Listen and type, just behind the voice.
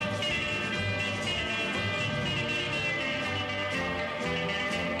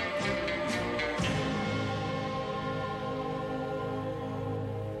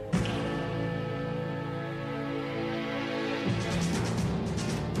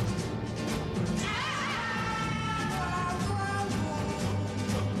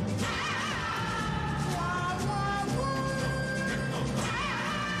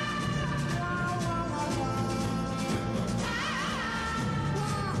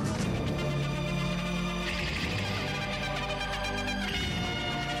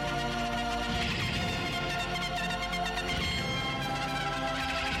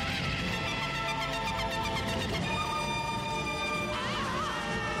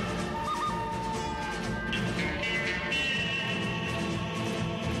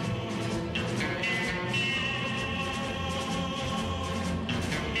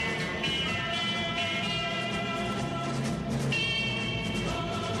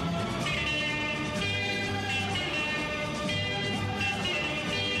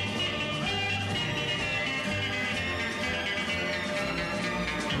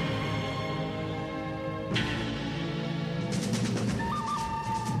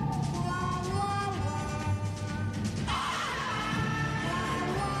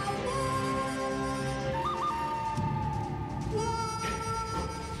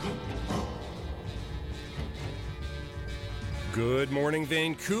Good morning,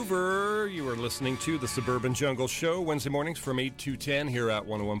 Vancouver. You are listening to the Suburban Jungle Show, Wednesday mornings from 8 to 10 here at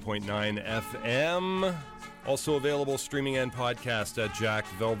 101.9 FM. Also available streaming and podcast at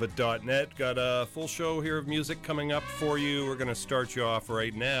jackvelvet.net. Got a full show here of music coming up for you. We're going to start you off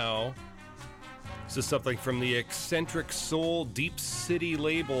right now. This is something from the Eccentric Soul Deep City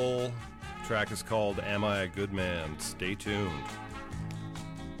label. The track is called Am I a Good Man? Stay tuned.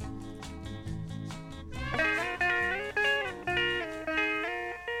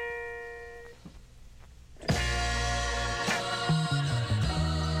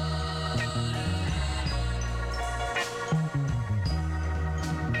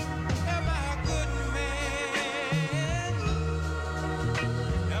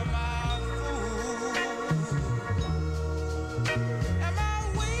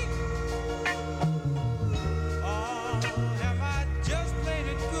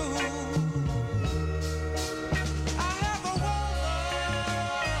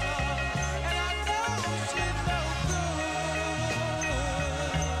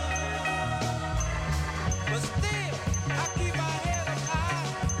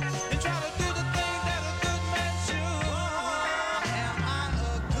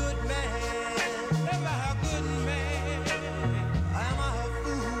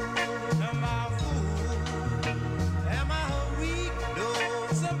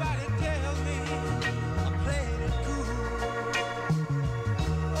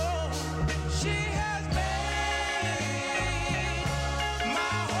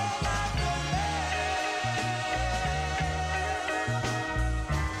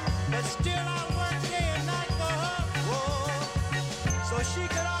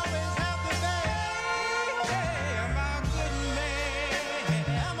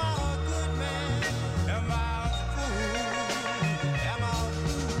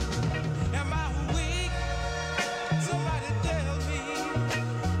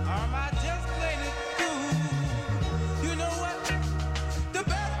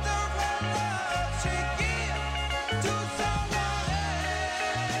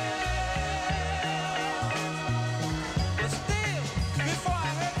 Before I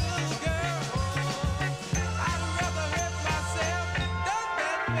heard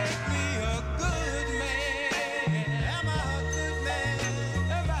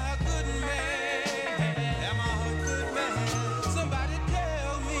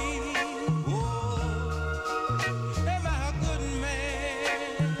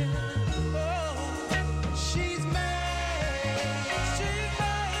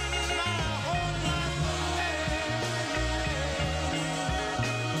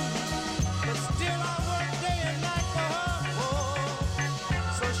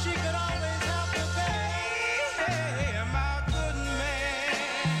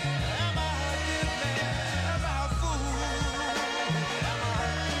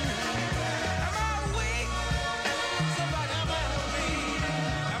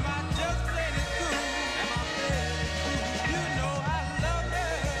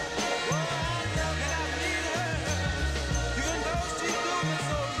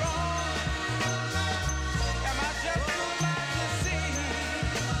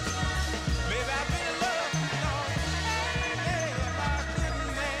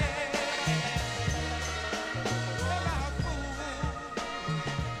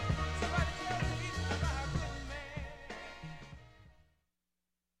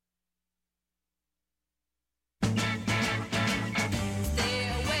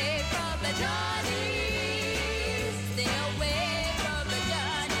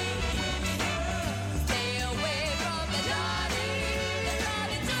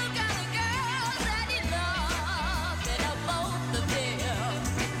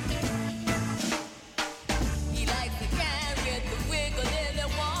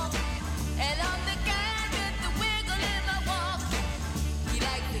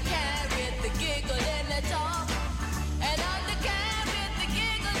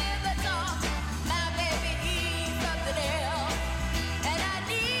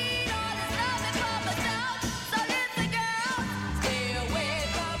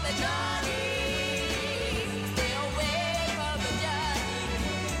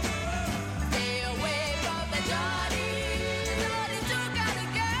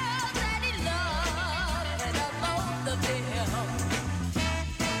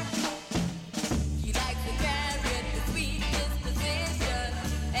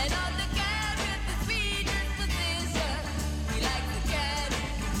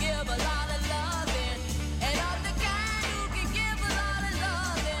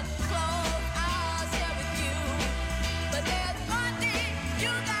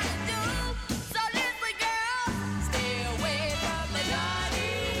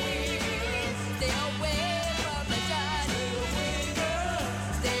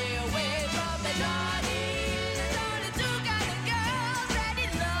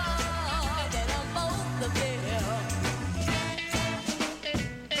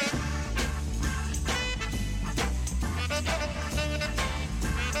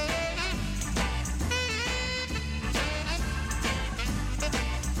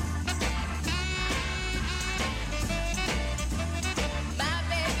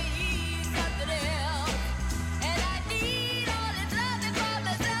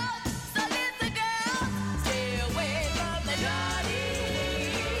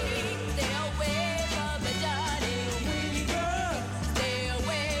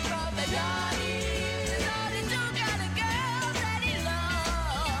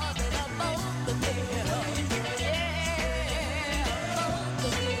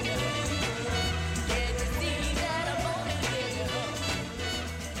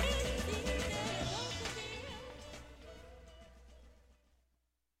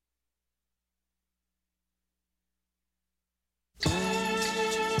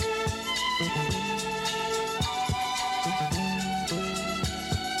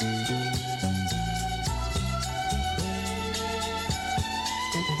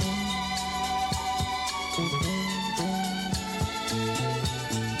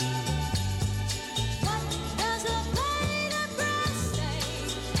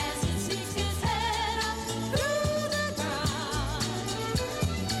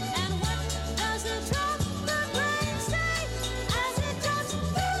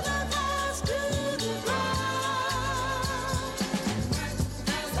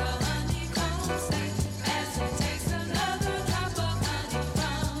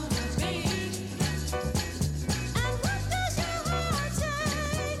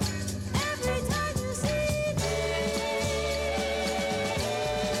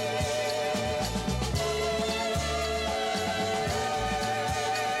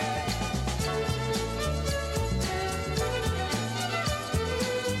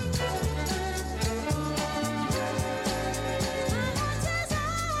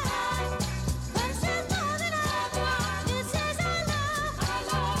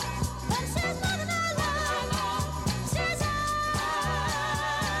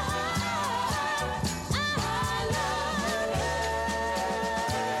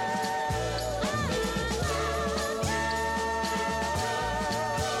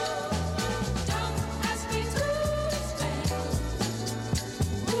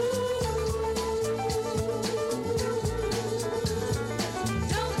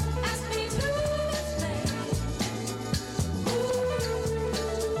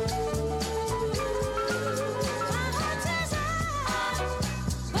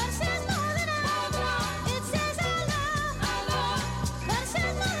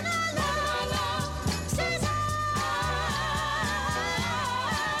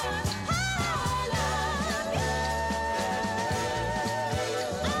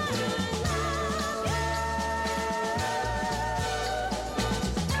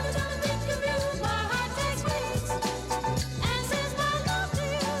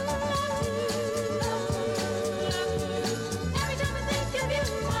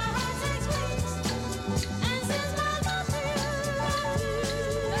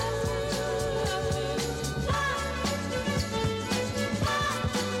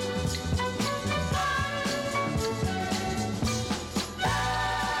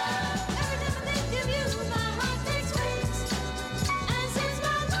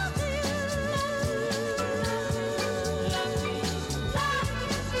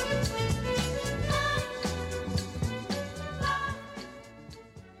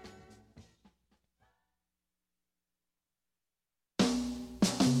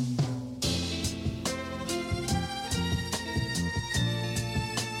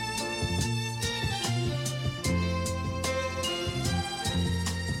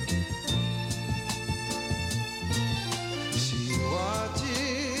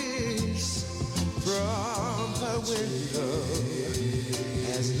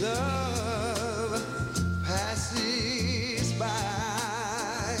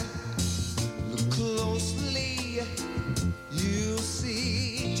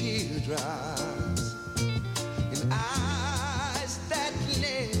trust in eyes that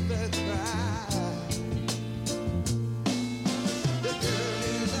never cry. The girl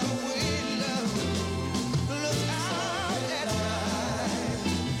in the window looks out at night.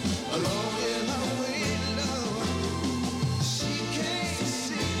 Alone in the window, she can't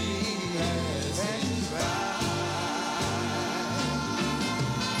see and cry.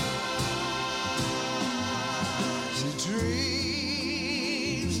 She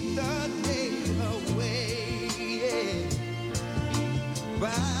dreams the day away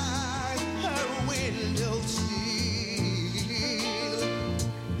by her window sill.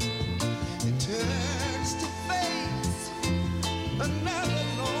 It turns to face another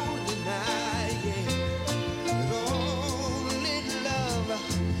lonely night that only love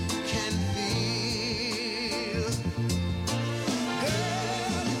can feel.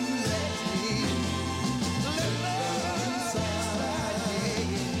 Girl, let me let love inside me.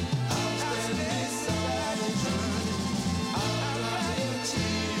 I'll stand beside you, honey. I'll dry your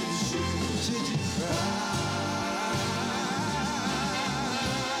tears should you cry.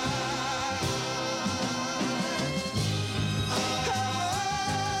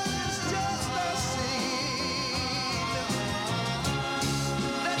 It's just a scene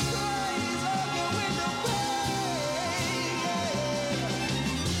that plays on your window pane.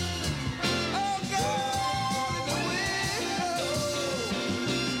 Oh, girl in the window,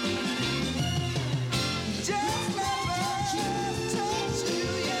 just like love touch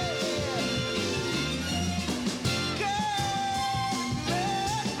you, yeah. Girl,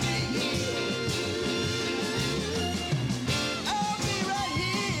 let me I'll be right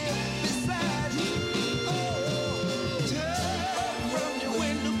here beside you. Oh, turn from your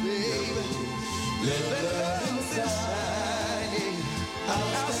window, baby. Let love inside you.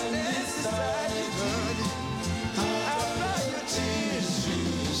 I'll stand beside you, honey. I'll dry your tears.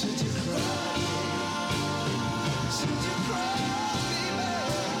 Should you cry? Should you cry, baby?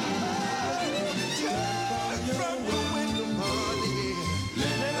 Turn from your window, honey.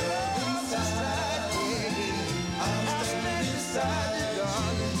 Let love inside you. I'll stand beside you,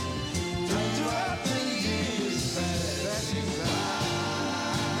 darling. Throughout the years that you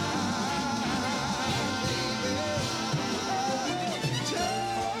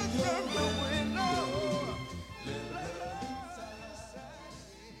turn from the window. Let love inside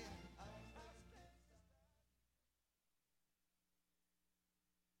you.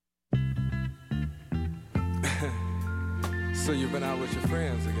 So you've been out with your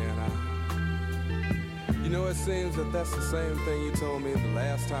friends again, huh? You know, it seems that that's the same thing you told me the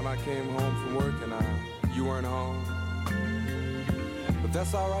last time I came home from work and you weren't home. But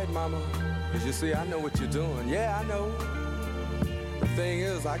that's all right, Mama, because you see, I know what you're doing. Yeah, I know. The thing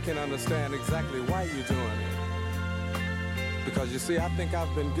is, I can understand exactly why you're doing it. Because you see, I think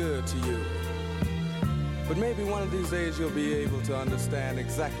I've been good to you. But maybe one of these days you'll be able to understand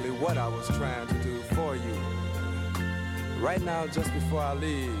exactly what I was trying to do for you. Right now, just before I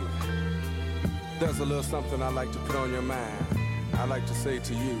leave, there's a little something I'd like to put on your mind. I'd like to say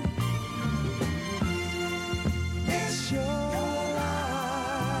to you. It's your life,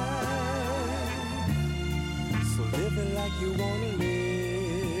 so live it like you wanna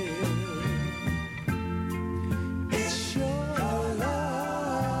live. It's your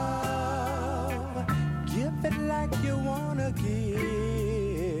love, give it like you wanna give.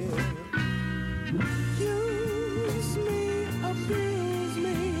 Use me, abuse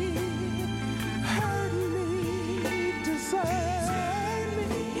me, hurt me, desert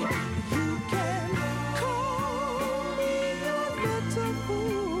me. You can call me a little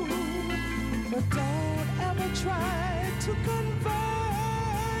fool, but don't ever try to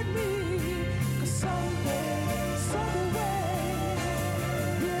convert me. 'Cause someday, some way,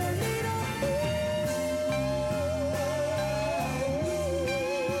 you'll need a fool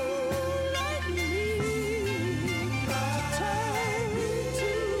like me to turn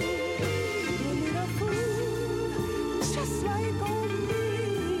to. You'll need a fool just like on me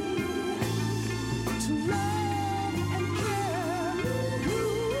to love and care you.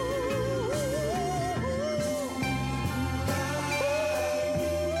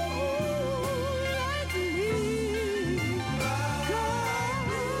 Like me, girl,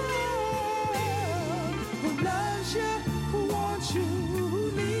 who loves you, who wants you, who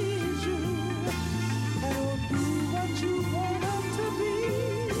needs you, and will be what you want them to be.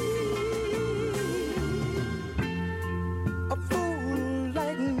 A fool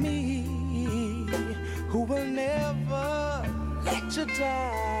like me, who will never let you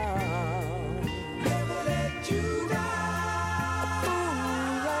down. Never let you down. A fool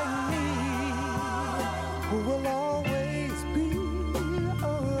like me, who will always be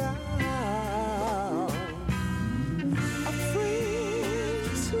around.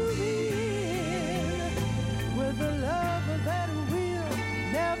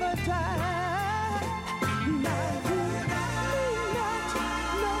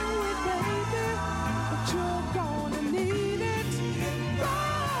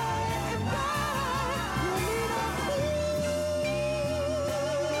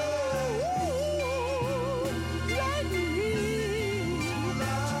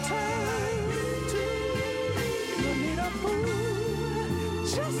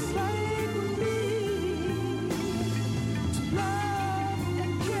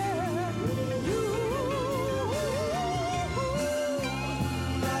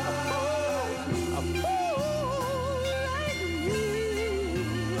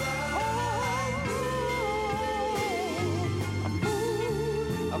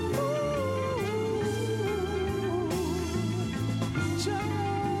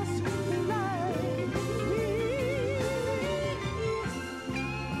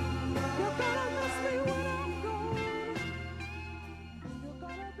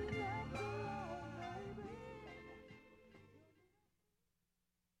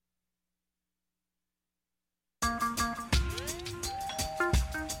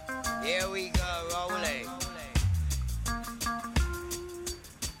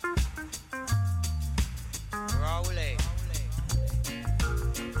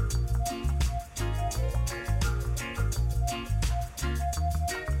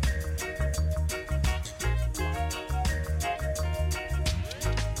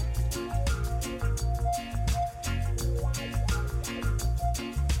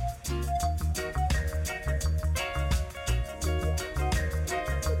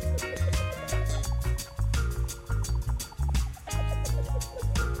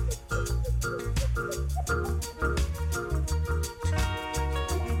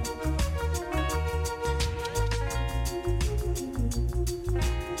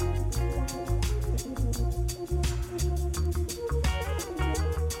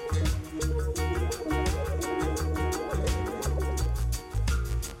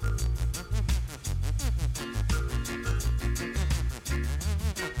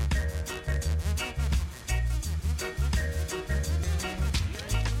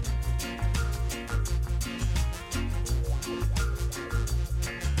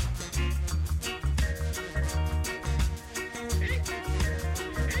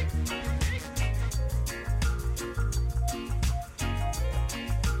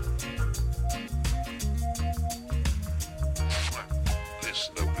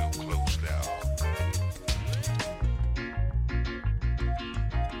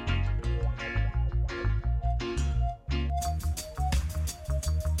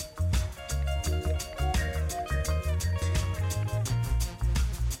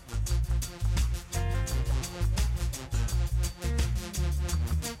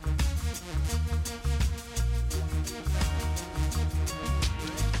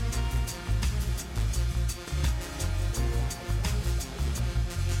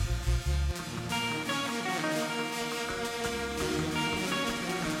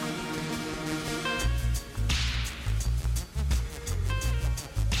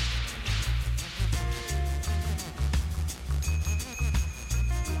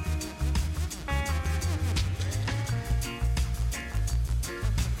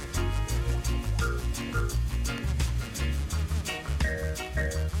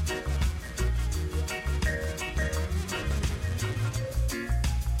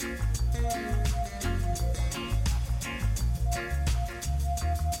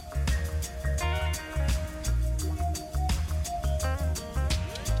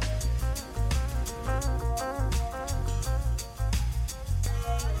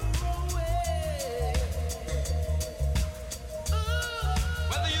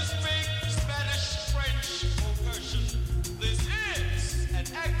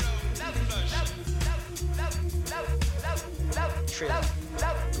 trail.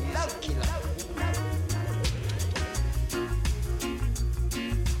 Music killer.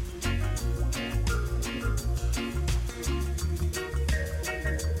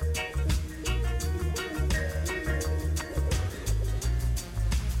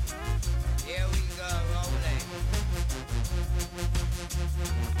 Here we go, rolling.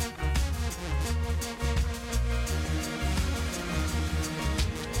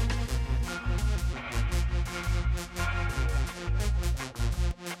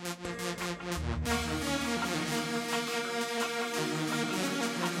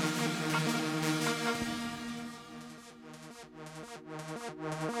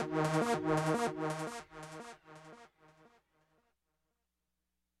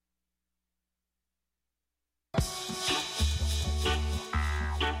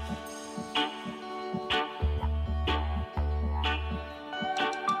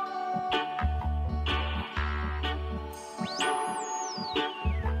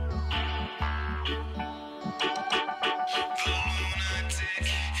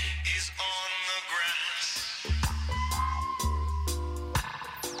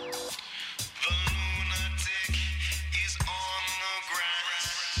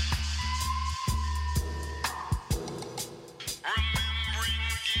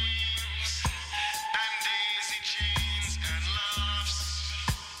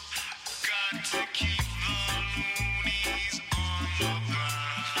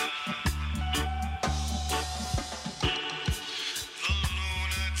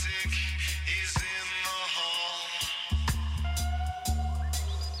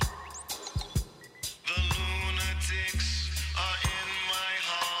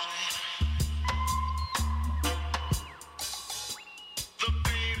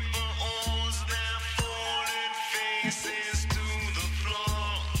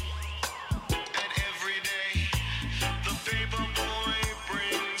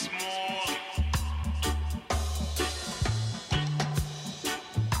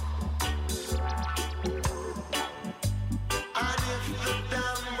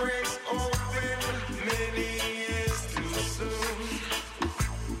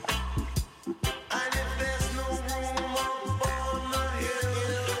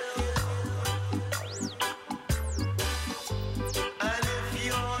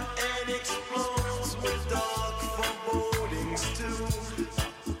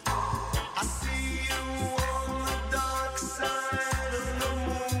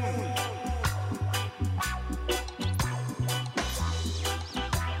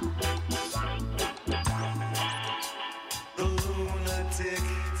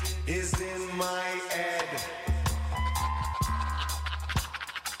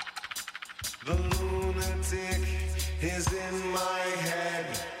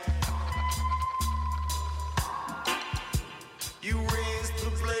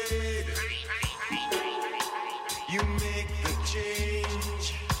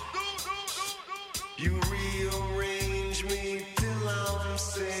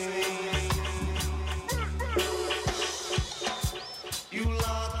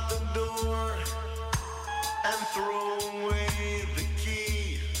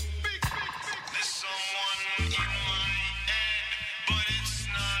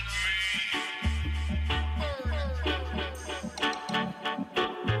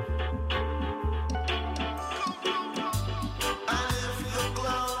 I live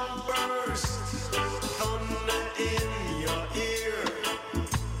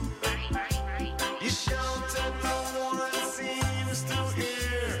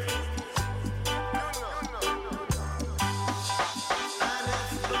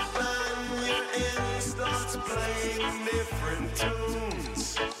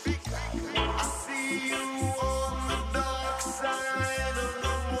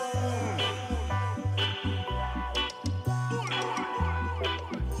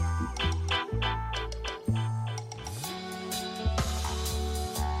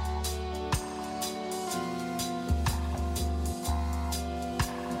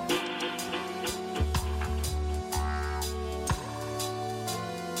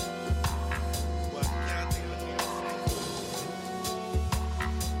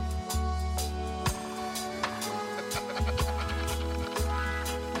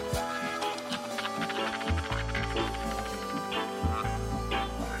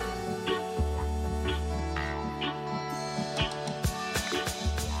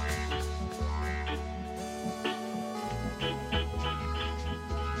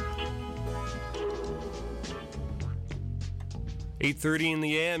 8:30 in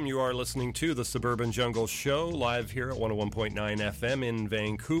the AM, you are listening to the Suburban Jungle Show, live here at 101.9 FM in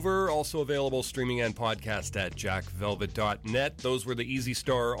Vancouver. Also available streaming and podcast at jackvelvet.net. Those were the Easy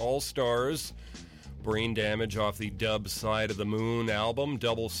Star All-Stars. Brain Damage off the Dub Side of the Moon album.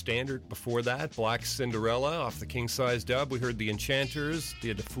 Double Standard before that. Black Cinderella off the King Size dub. We heard the Enchanters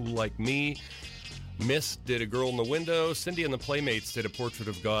did A Fool Like Me. Mist did A Girl in the Window. Cindy and the Playmates did A Portrait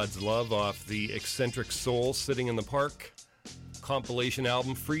of God's Love off the Eccentric Soul Sitting in the Park compilation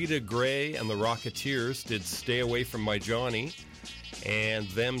album. Frida Gray and the Rocketeers did Stay Away From My Johnny. And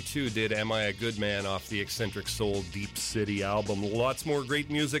them too did Am I a Good Man off the Eccentric Soul Deep City album. Lots more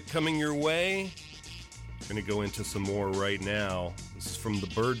great music coming your way. Going to go into some more right now. This is from the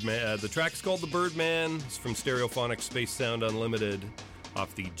Birdman. The track's called The Birdman. It's from Stereophonic Space Sound Unlimited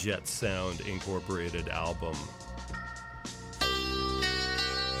off the Jet Sound Incorporated album.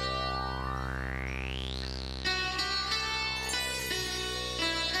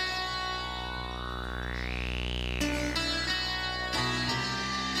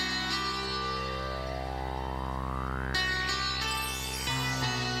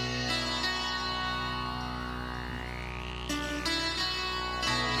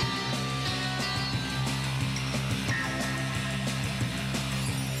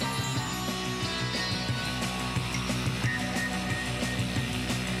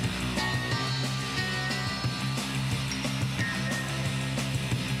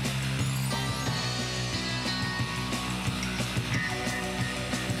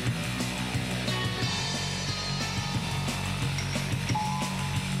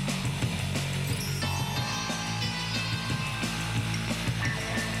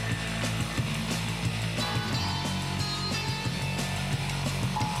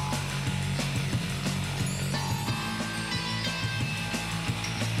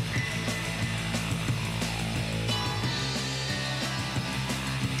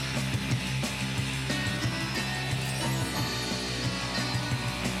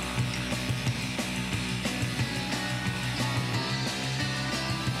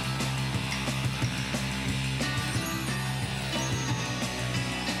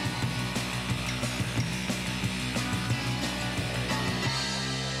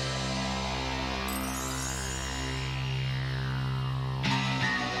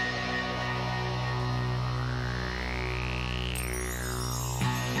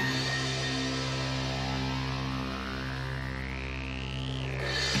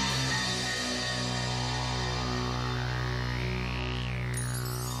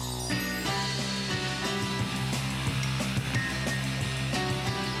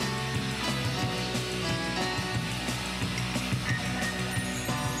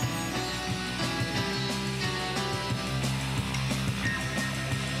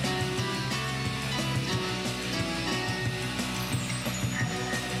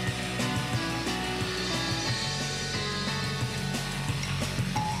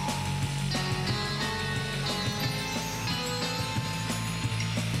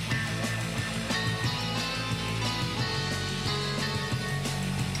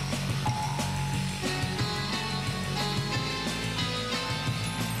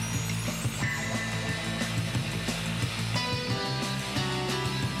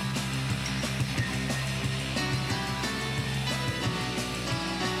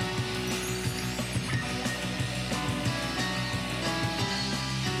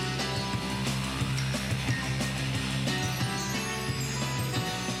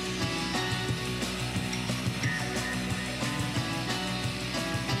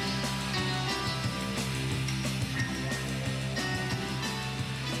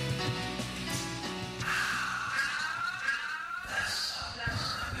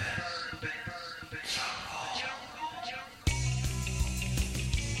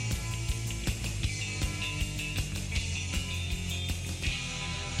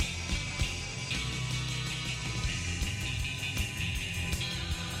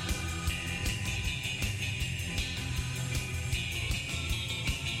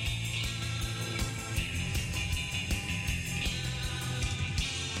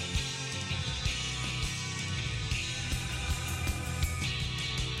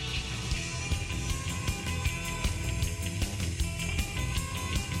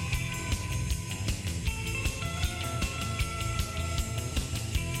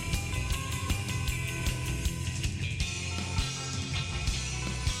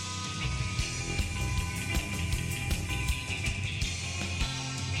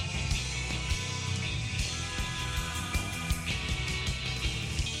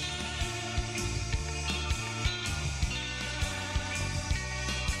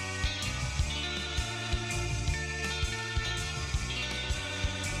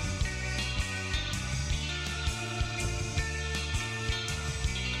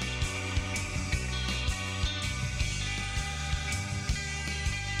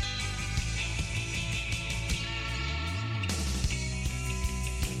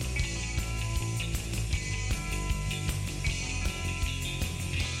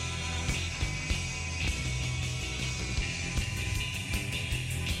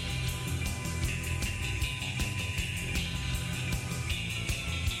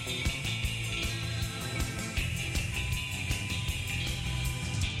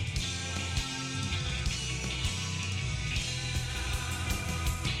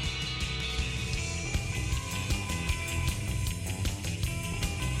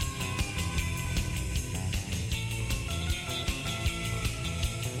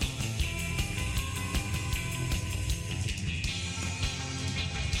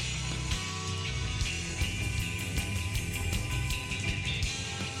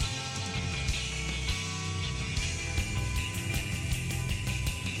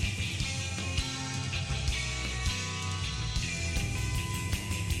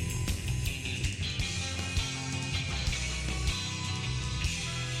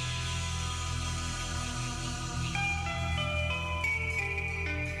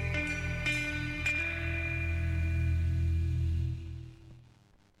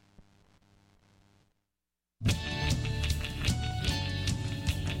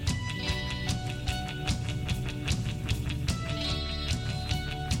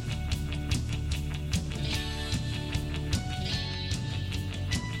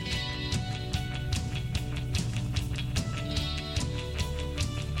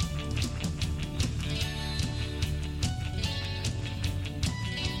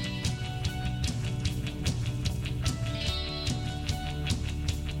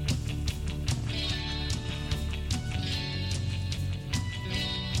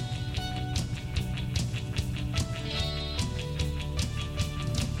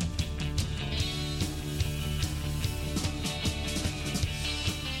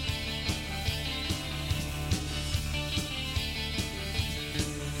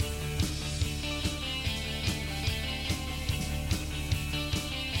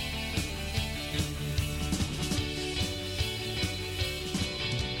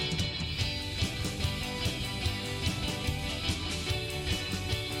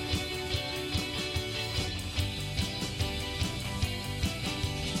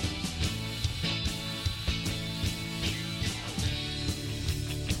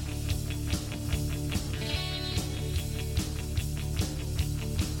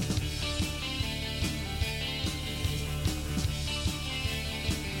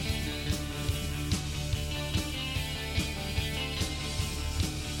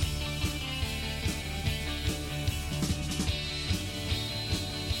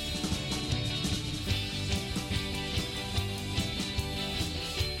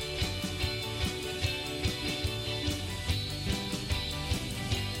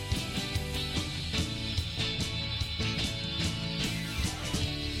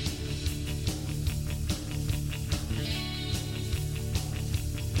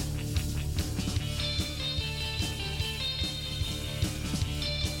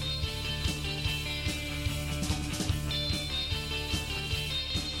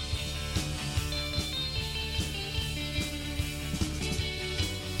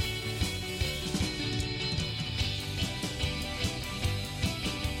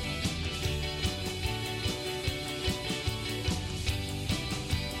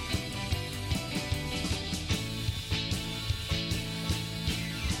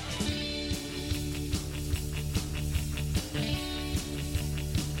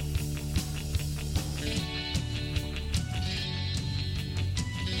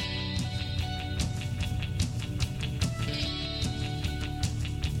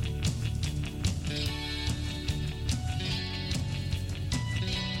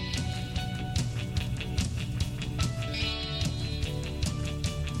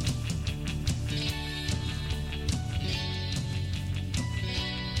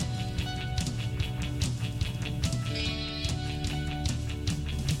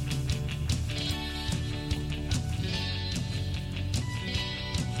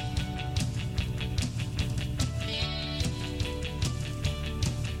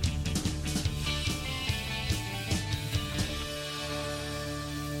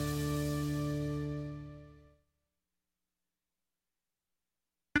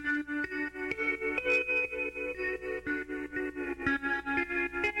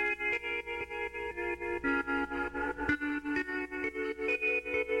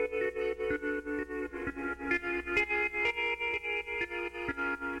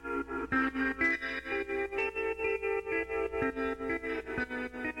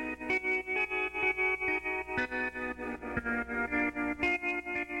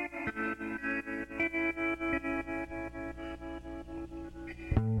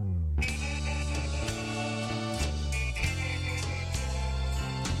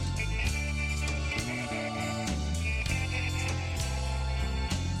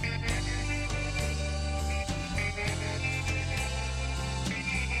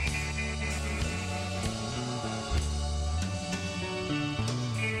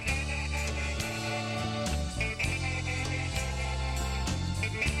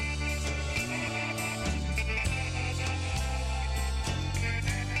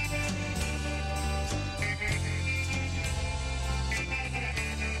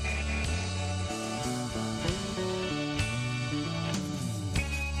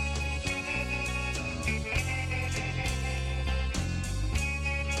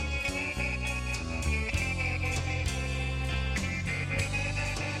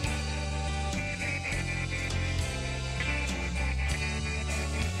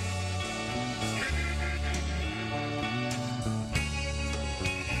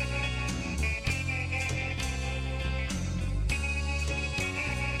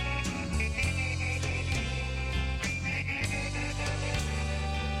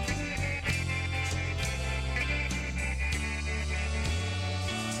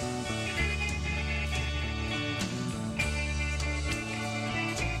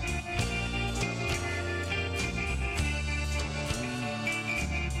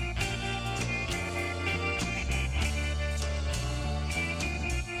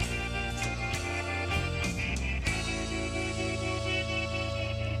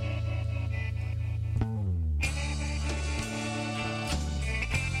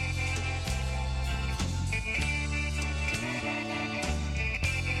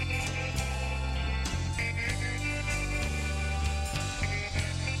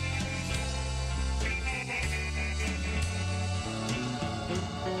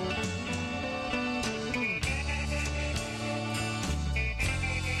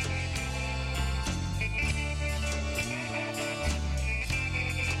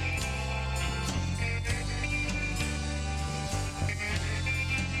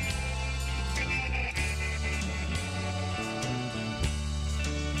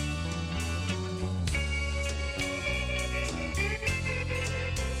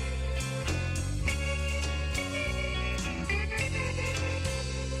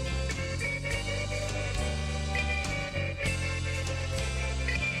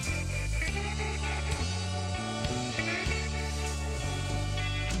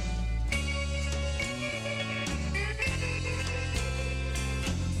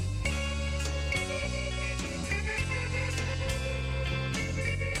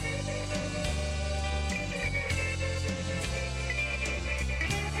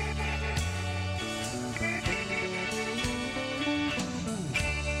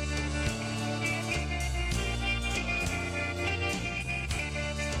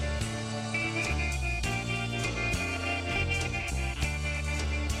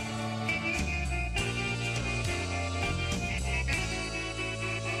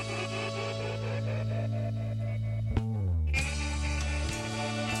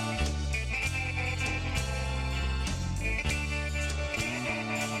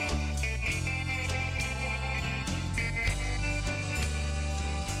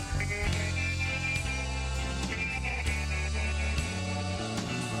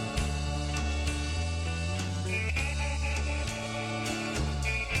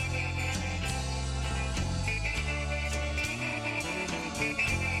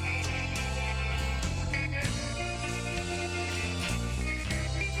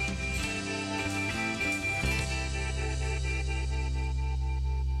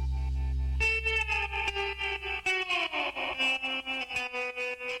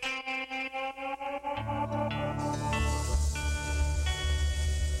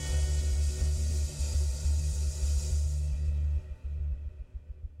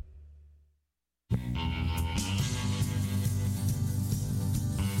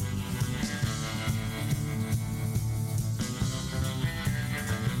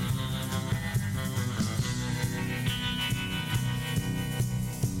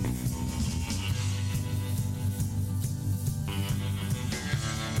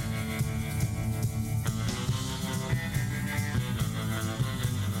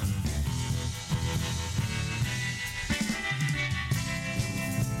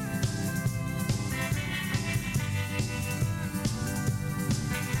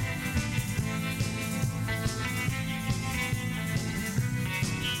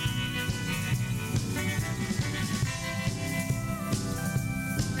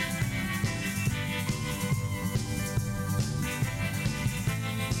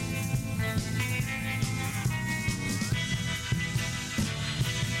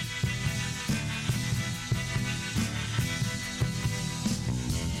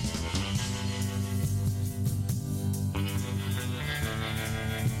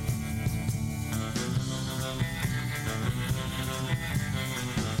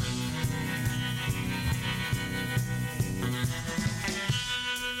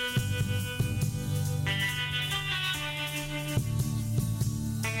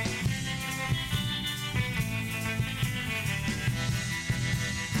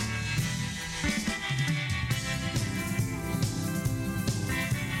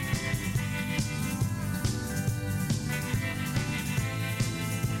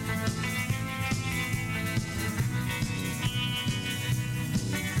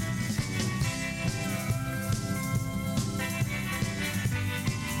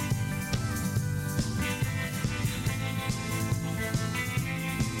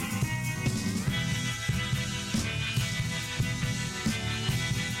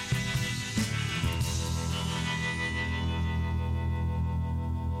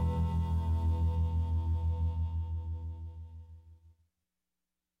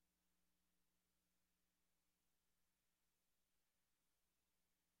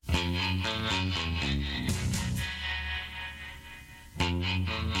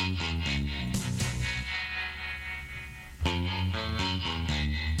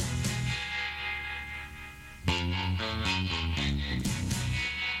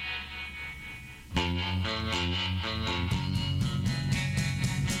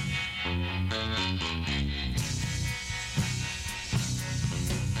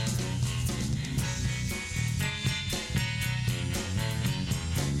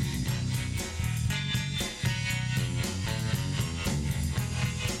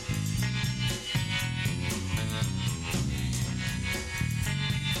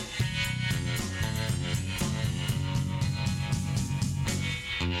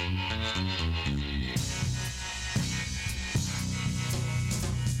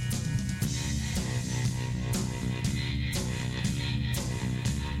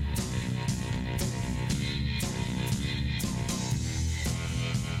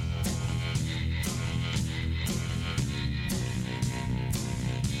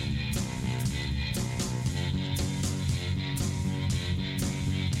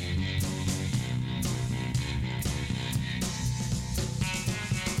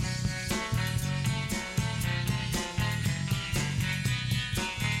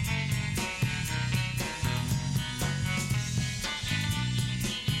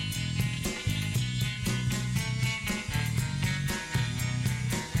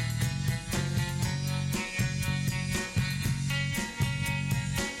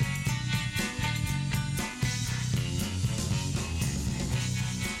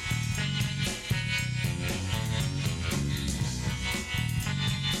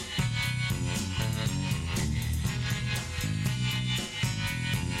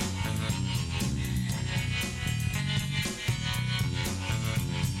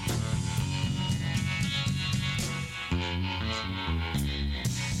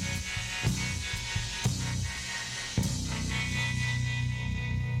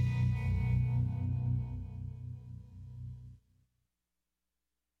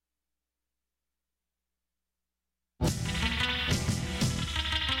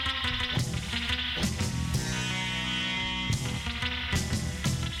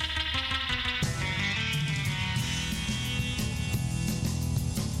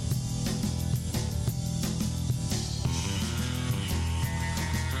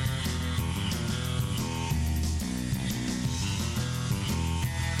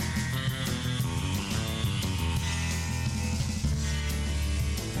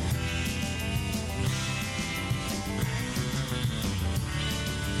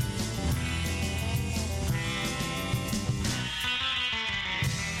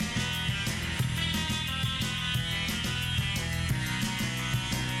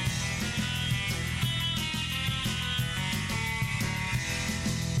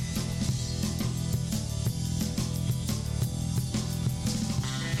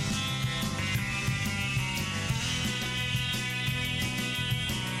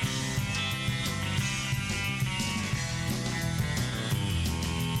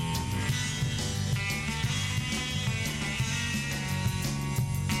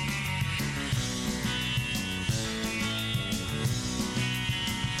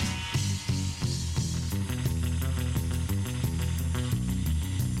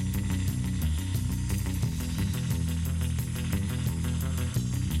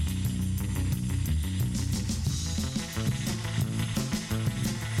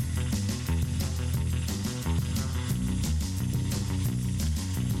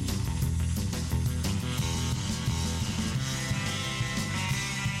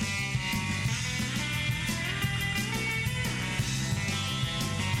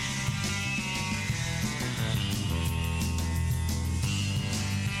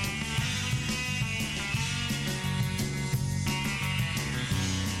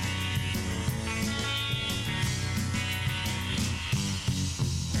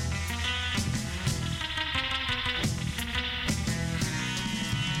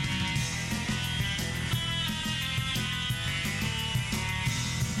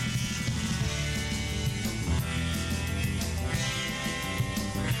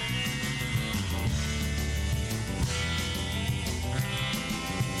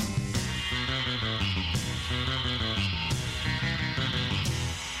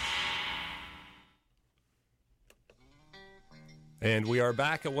 And we are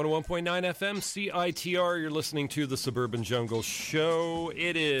back at 101.9 FM CITR. You're listening to the Suburban Jungle Show.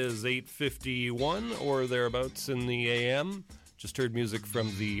 It is 8:51 or thereabouts in the AM. Just heard music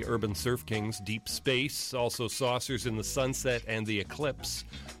from the Urban Surf Kings, Deep Space, also Saucers in the Sunset and the Eclipse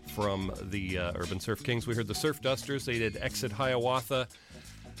from the Urban Surf Kings. We heard the Surf Dusters. They did Exit Hiawatha.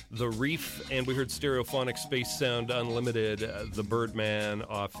 The Reef, and we heard Stereophonic Space Sound Unlimited, the Birdman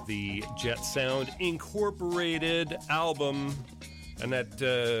off the Jet Sound Incorporated album. And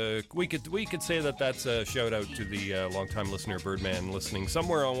that we could say that that's a shout out to the longtime listener Birdman, listening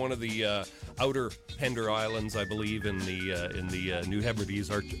somewhere on one of the outer Pender Islands, I believe, in the New Hebrides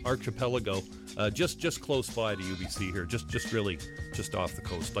archipelago, just close by to UBC here, just really off the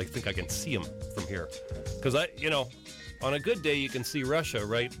coast. I think I can see him from here, because on a good day you can see Russia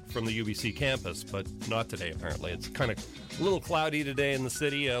right from the UBC campus, but not today apparently. It's kind of a little cloudy today in the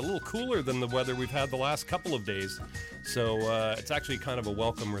city, a little cooler than the weather we've had the last couple of days. So it's actually kind of a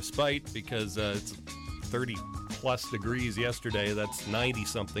welcome respite, because it's 30 plus degrees yesterday. That's 90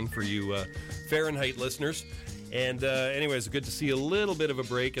 something for you Fahrenheit listeners. And anyways, good to see a little bit of a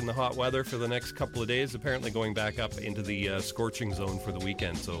break in the hot weather for the next couple of days, apparently going back up into the scorching zone for the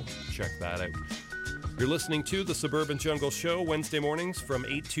weekend, so check that out. You're listening to the Suburban Jungle Show Wednesday mornings from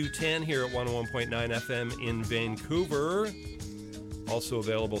 8 to 10 here at 101.9 FM in Vancouver. Also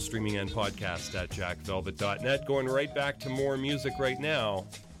available streaming and podcast at jackvelvet.net. Going right back to more music right now.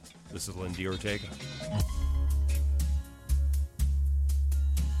 This is Lindy Ortega.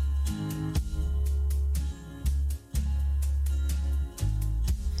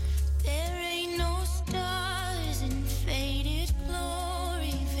 There ain't no stars in faded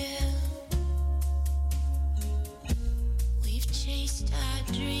Gloryville. We've chased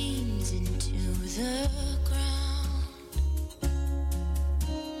our dreams into the ground.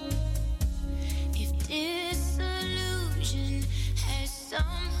 If disillusion has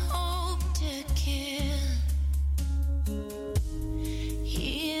some hope to kill,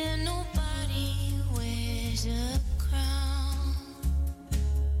 here nobody wears a crown.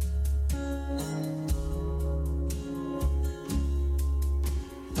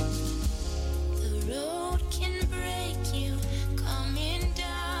 The road can break you coming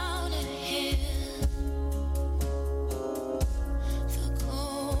down a hill. The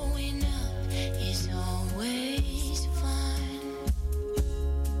going up is always fun.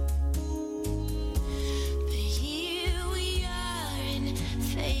 But here we are in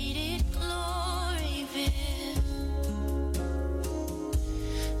faded Gloryville,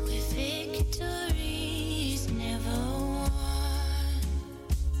 where victory is never won.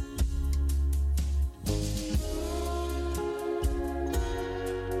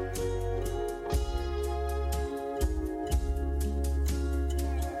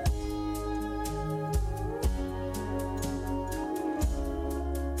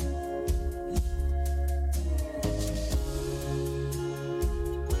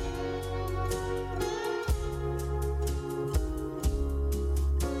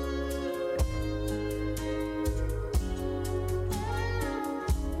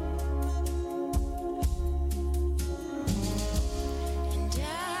 And I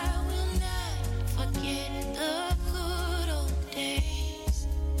will not forget the good old days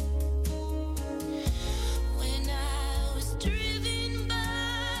when I was driven by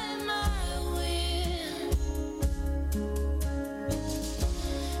my will.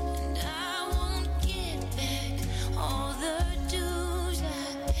 And I won't get back all the dues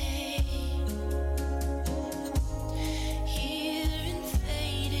I paid here in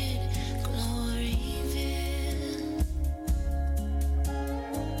faded Gloryville.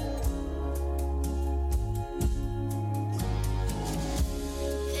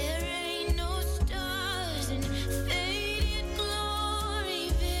 There ain't no stars in faded Gloryville.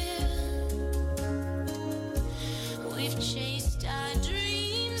 We've chased our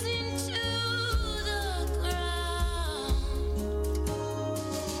dreams into the ground.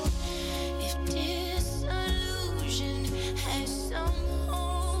 If disillusion has some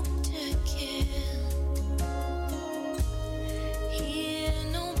hope to kill, here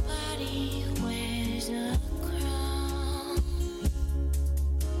nobody wears a crown.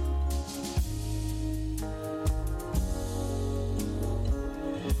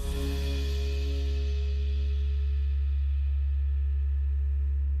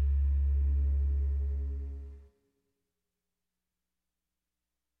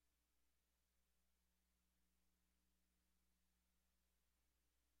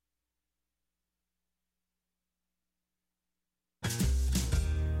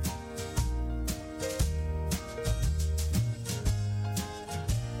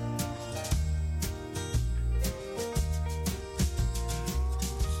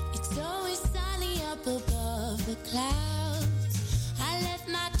 It's always sunny up above the clouds. I left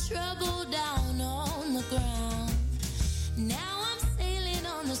my trouble down on the ground. Now I'm sailing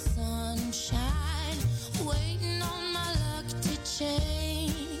on the sunshine, waiting on my luck to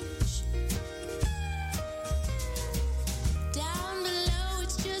change. Down below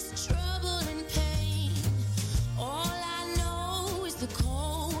it's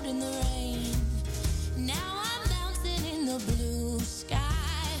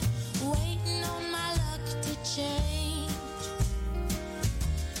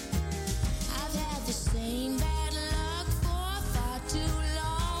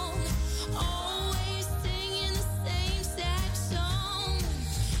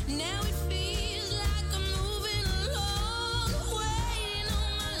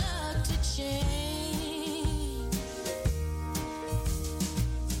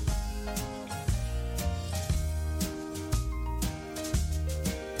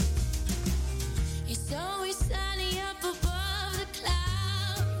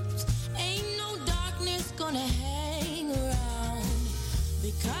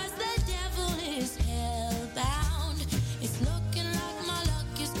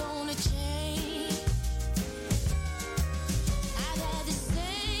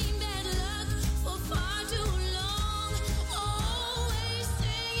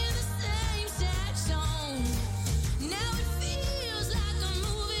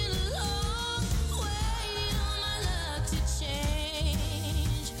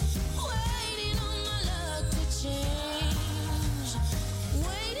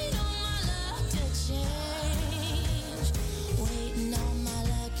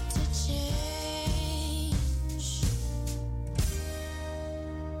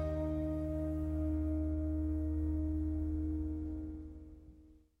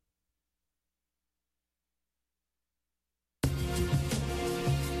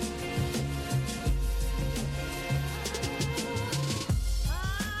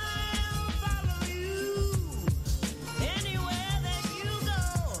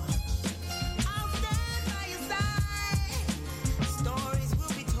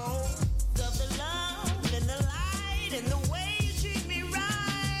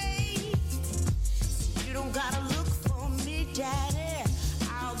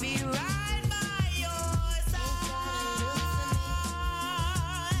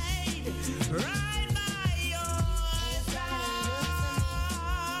right by your side.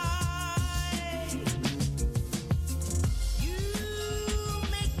 You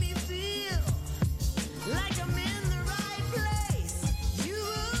make me feel like I'm in the right place. You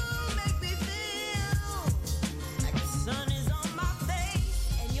make me feel like the sun is on my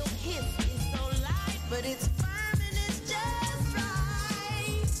face, and your kiss is so light, but it's firm and it's just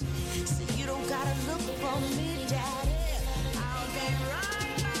right. So you don't gotta look for me, Daddy. I'll be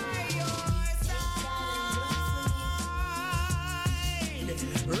right by your side.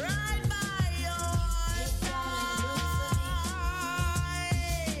 Right by your side.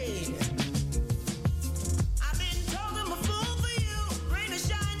 I've been told I'm a fool for you. Rain or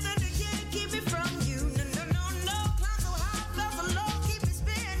shine, thunder can't keep me from you. No, no, no, no. Climb so high, fell so low, keep me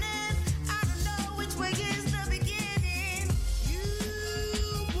spinning. I don't know which way is the beginning. You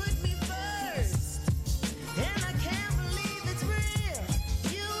put me first, and I can't believe it's real.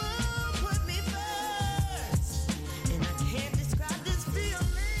 You put me first, and I can't describe this feeling.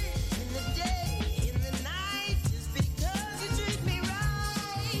 In the day, in the night, just because you treat me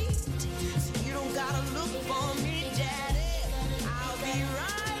right. So you don't gotta look for me, Daddy. I'll be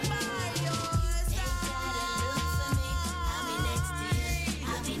right by your side. I'll be next to you.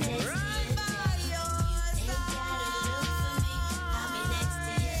 I'll be next to you. Right by your side. I'll be next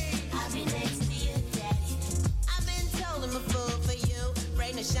to you. I'll be next to you, Daddy. I've been told I'm a fool for you.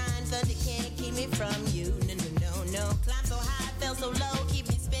 Rain or shine, thunder can't keep me from you. No, no, no, no. Climb so high, fell so low, keep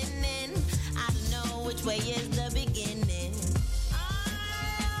me spinning. I don't know which way is the beginning.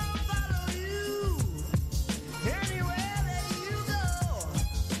 I'll follow you anywhere that you go.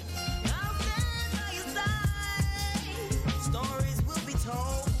 I'll stand by your side. Stories will be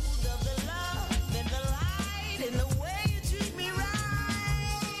told of the love and the light and the way you treat me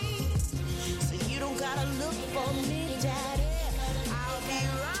right. So you don't gotta look for me, Daddy. I'll be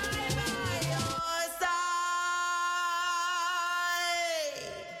right by your side.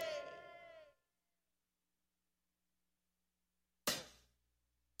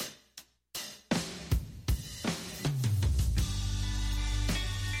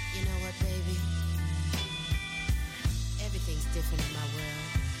 You know what, baby? Everything's different in my world,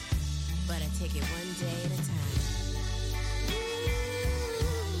 but I take it one day at a time.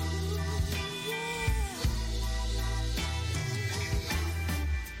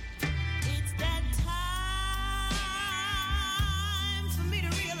 It's that time for me to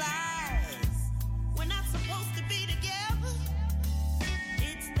realize we're not supposed to be together.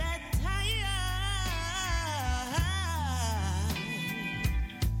 It's that time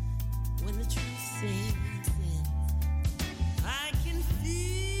when the truth sinks in. I can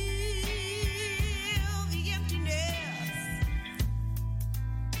feel the emptiness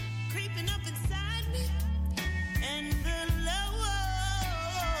creeping up inside me, and the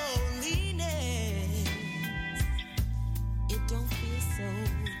loneliness. It don't feel so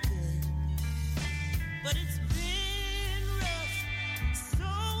good, but it's been rough,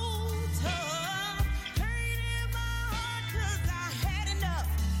 so tough. Pain in my heart 'cause I had enough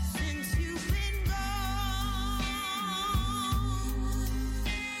since you've been gone.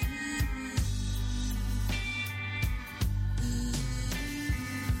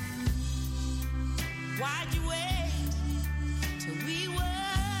 Why'd you wait till we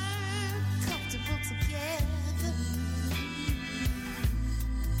were comfortable together?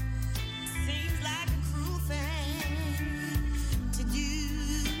 Seems like a cruel thing to do.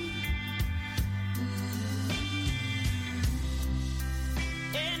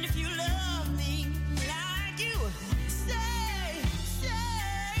 And if you love me like you say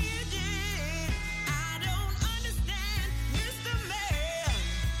you did, I don't understand, Mr. Man.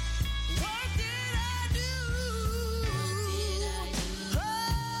 What did I do? Oh,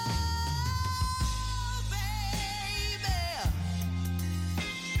 baby,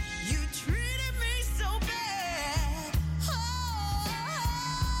 you treated me so bad. Oh,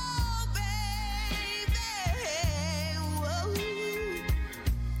 baby, whoa.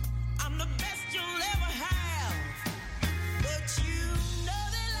 I'm the best you'll ever have, but you know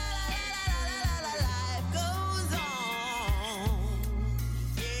that life goes on.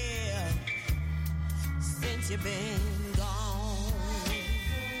 Yeah, since you've been gone.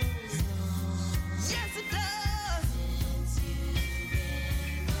 Yes, it does.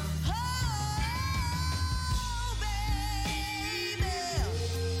 Oh, baby,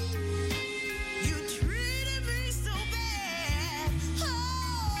 you treated me so bad. Oh,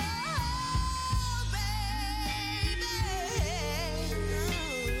 baby,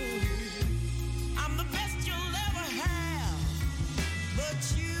 I'm the best you'll ever have,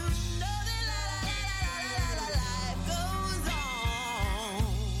 but you know that life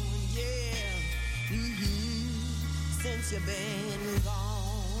since you've been gone.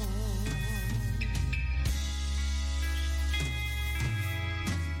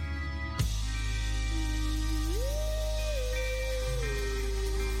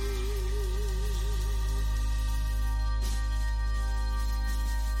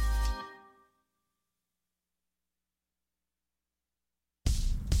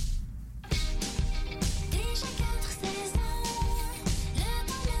 Déjà 4 saisons, le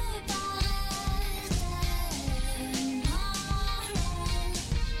temps me paraît tellement long.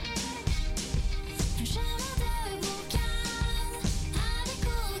 Un chemin de boucan avec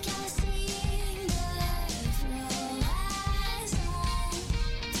aucun signe de floraison.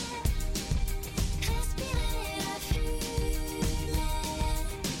 Respirer la fumée,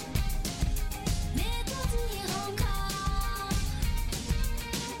 m'étourdir encore.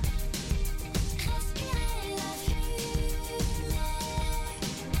 Respirer la fumée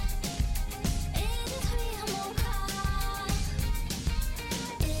et détruire mon corps.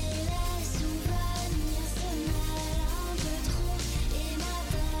 Et les souvenirs se mêlent un peu trop et ma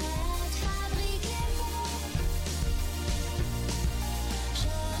tête fabrique les mots.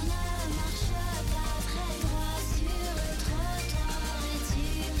 Je ne marche pas très droit sur le trottoir et tu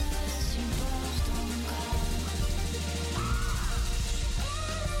me supportes encore.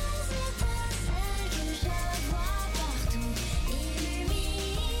 Les étincelles que je vois partout illuminent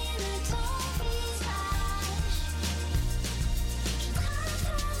ton visage. Je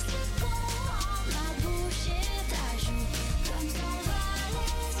traverse le pont en ma bouche et ta joue, comme s'envolent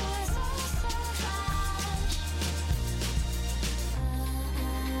les oiseaux sauvages.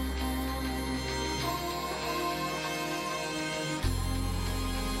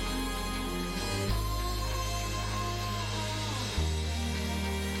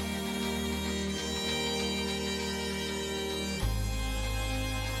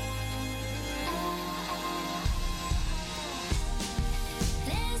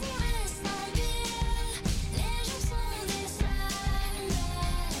 Les ivresse s'empilent, les jours sont des semaines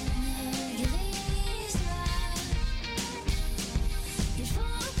grises. Il faut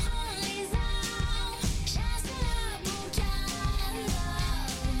reprendre les armes, chasser la boucane,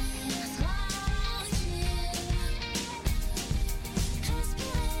 dormir tranquille. Respirer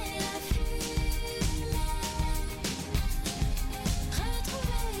la fumée,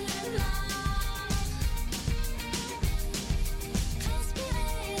 retrouver le nord.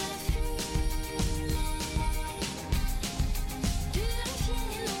 Respirer la fumée, purifier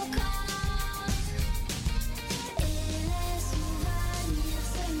mon corps. Et les souvenirs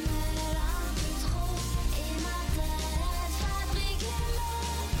se mêlent un peu trop et ma tête fabrique les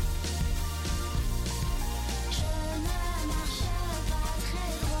mots. Je ne marche pas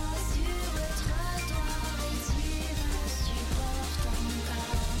très droit sur le trottoir et tu me supportes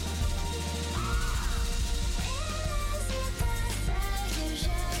encore. Les étincelles que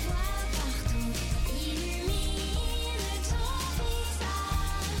je vois partout illuminent ton visage.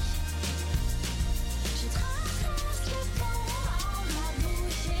 Je traverse le pont en ma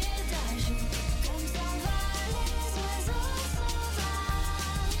bouche et ta joue, comme s'envolent les oiseaux sauvages. Les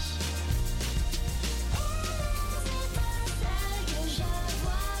étincelles que je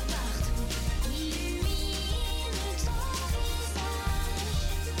vois partout illuminent ton visage.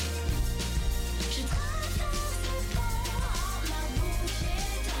 Je traverse le pont en ma bouche et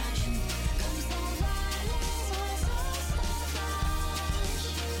ta joue, comme s'envolent les oiseaux sauvages.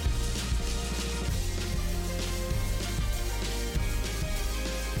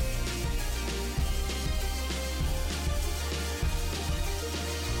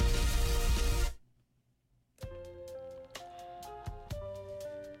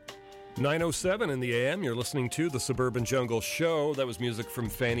 .907 in the AM, you're listening to the Suburban Jungle Show. That was music from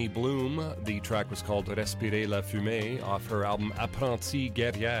Fanny Bloom. The track was called Respirer la fumée off her album Apprentie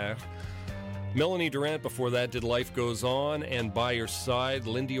Guerrière. Melanie Durant before that did Life Goes On, and By Your Side,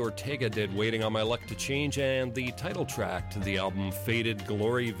 Lindy Ortega did Waiting on My Luck to Change, and the title track to the album Faded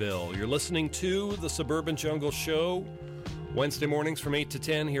Gloryville. You're listening to the Suburban Jungle Show. Wednesday mornings from 8 to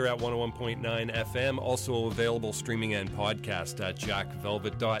 10 here at 101.9 FM. Also available streaming and podcast at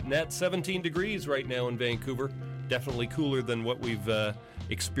jackvelvet.net. 17 degrees right now in Vancouver. Definitely cooler than what we've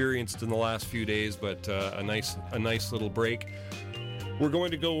experienced in the last few days, but a nice little break. We're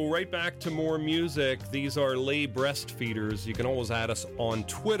going to go right back to more music. These are Lay Breastfeeders. You can always add us on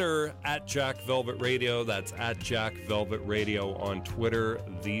Twitter at Jack Velvet Radio. That's at Jack Velvet Radio on Twitter.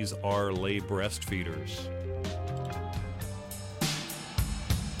 These are Lay Breastfeeders.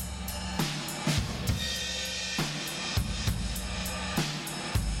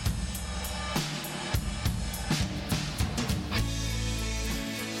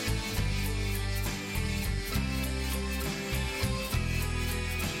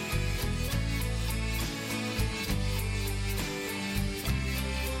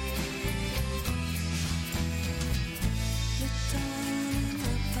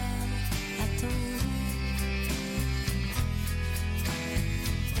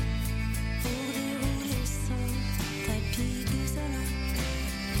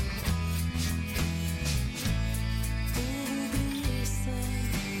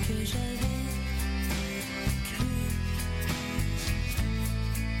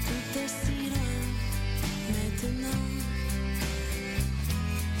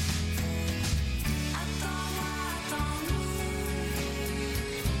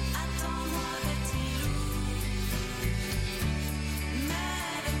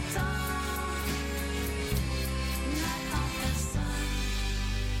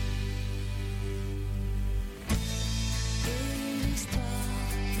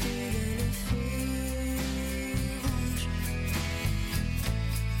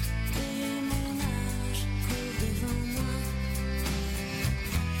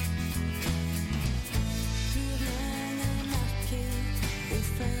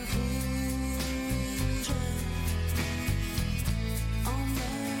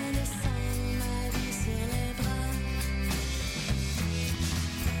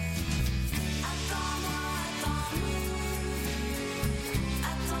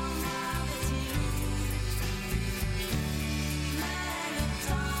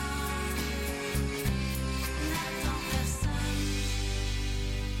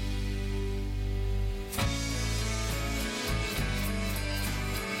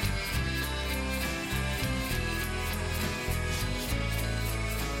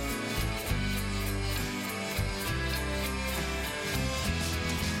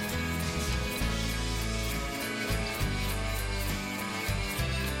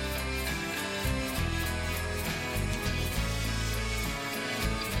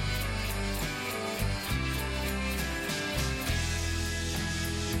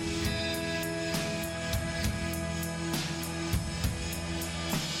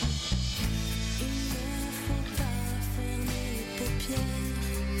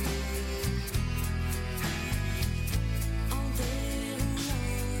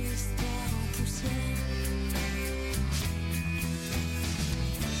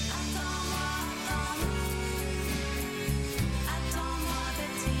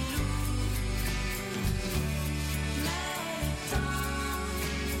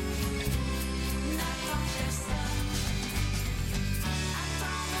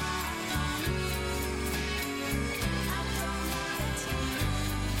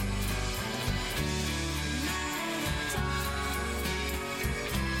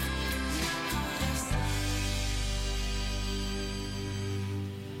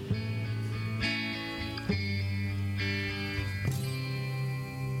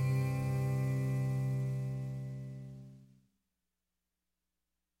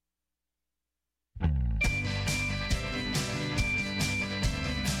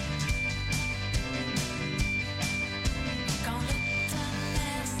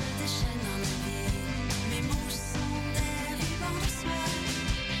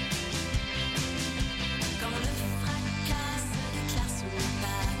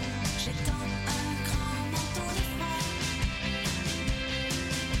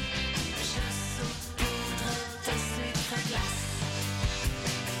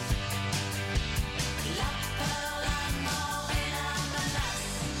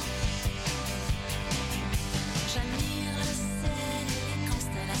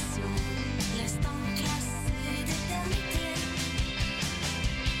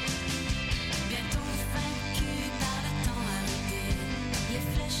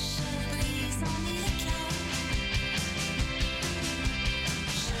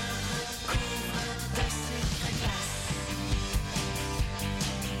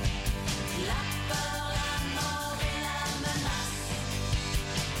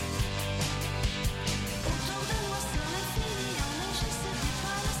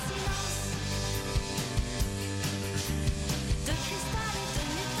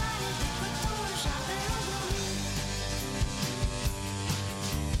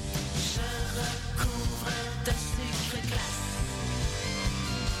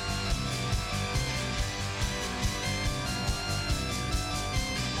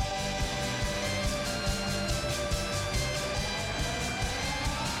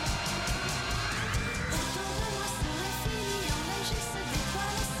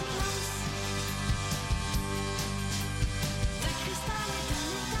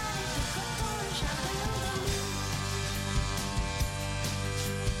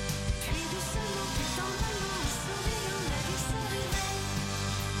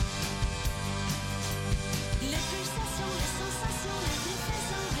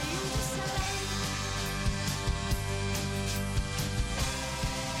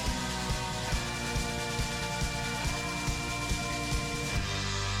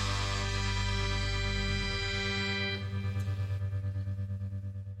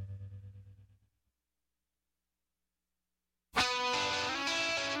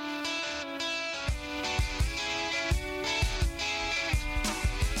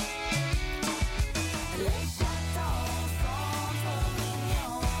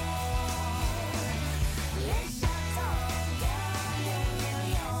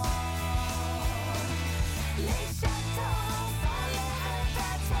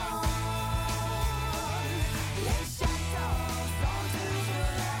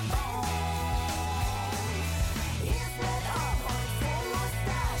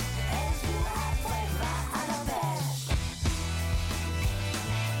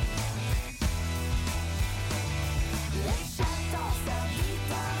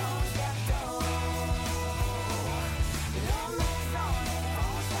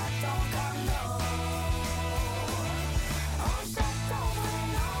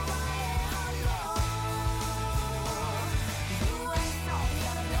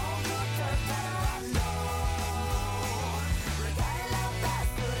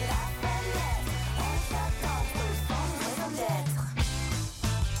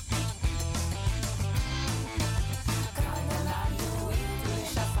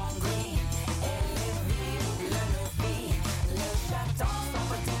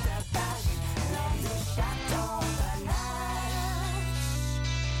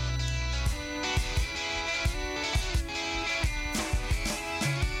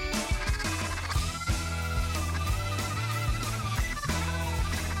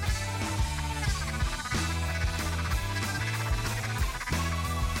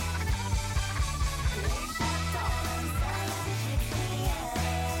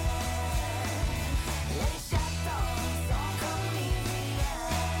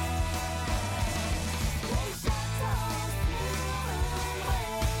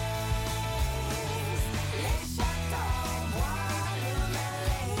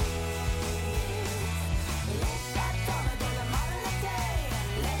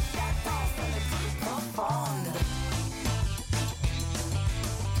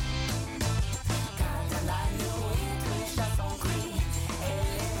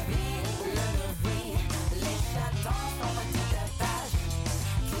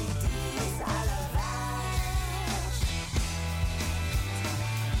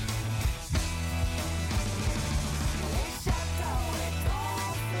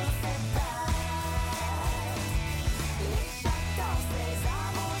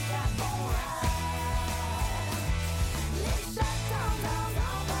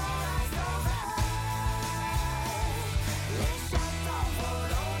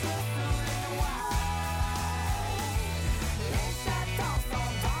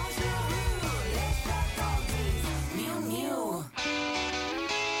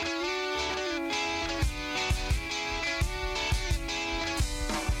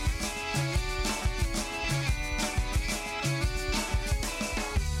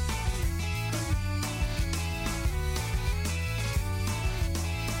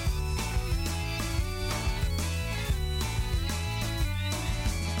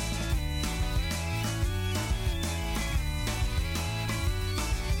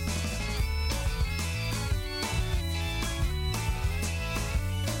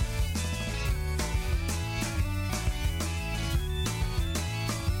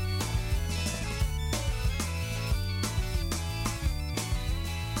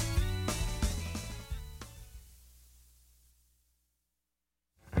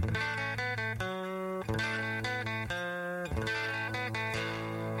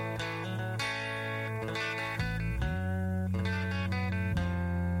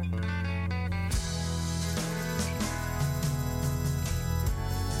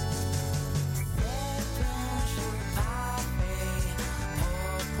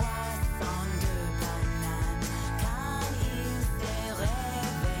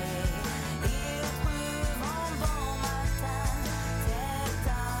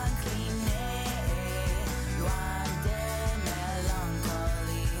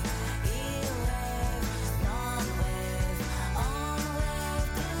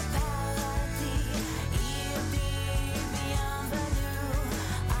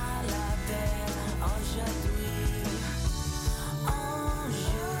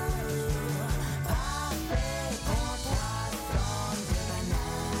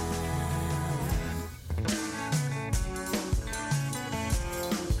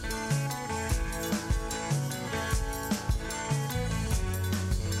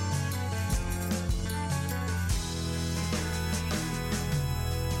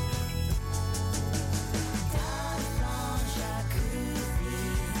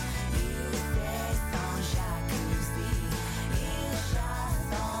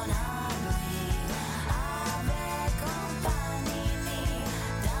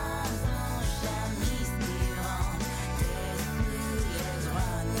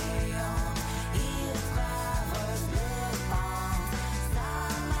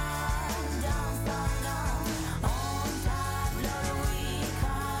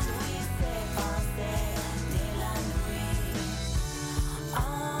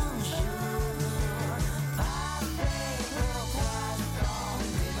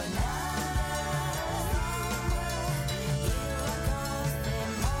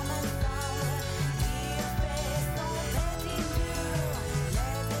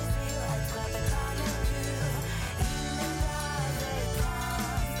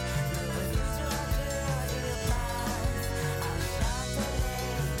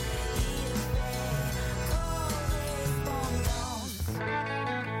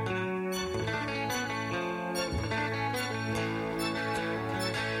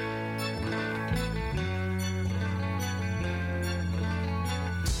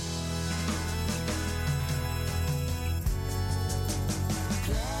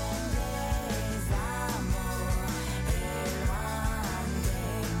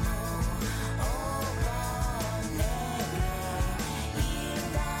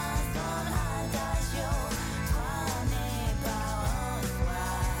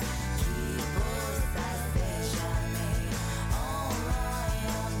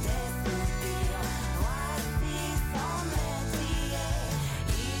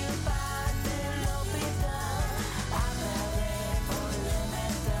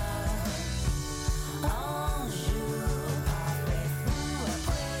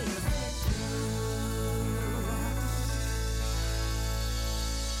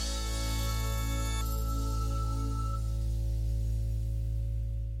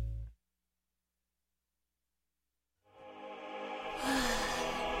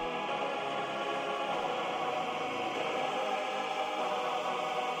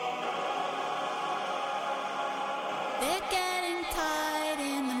 They're getting tired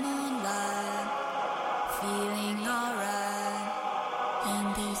in the moonlight, feeling alright,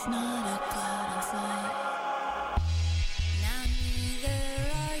 and there's not a cloud in sight. Now neither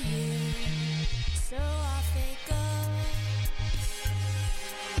are you, so off they go.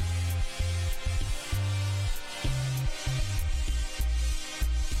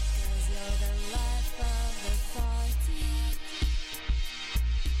 'Cause you're the life of the party.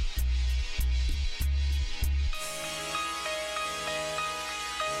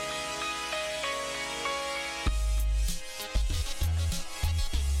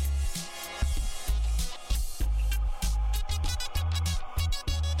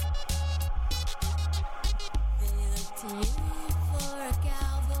 They look to you for a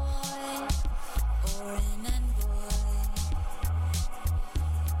cowboy or an envoy.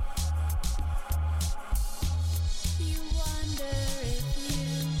 You wonder if you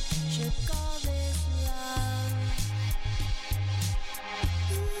should call this love.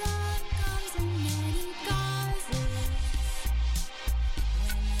 Love comes in many guises.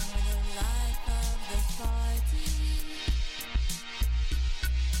 When you're the life of the party,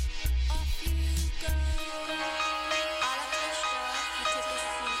 off you go. Alla Krishna, he took his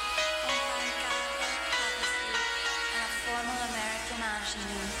seat, and thank God for prophecy and a formal American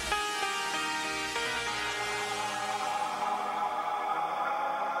ingenue.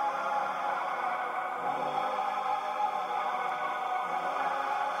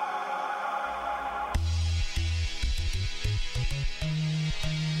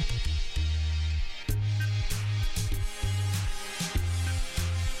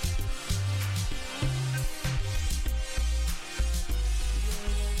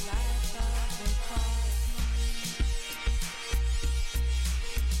 You're the life of the party.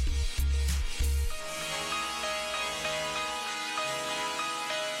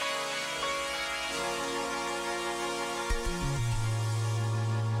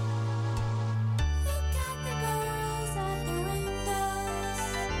 Look at the girls at the windows.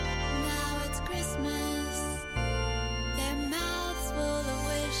 Now it's Christmas. Their mouths full of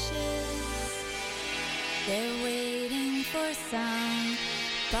wishes. They're waiting for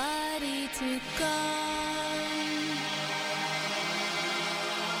somebody to come.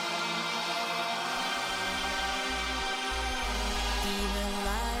 Be the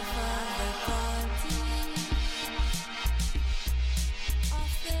life of the party.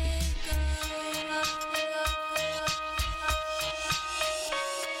 Off they go.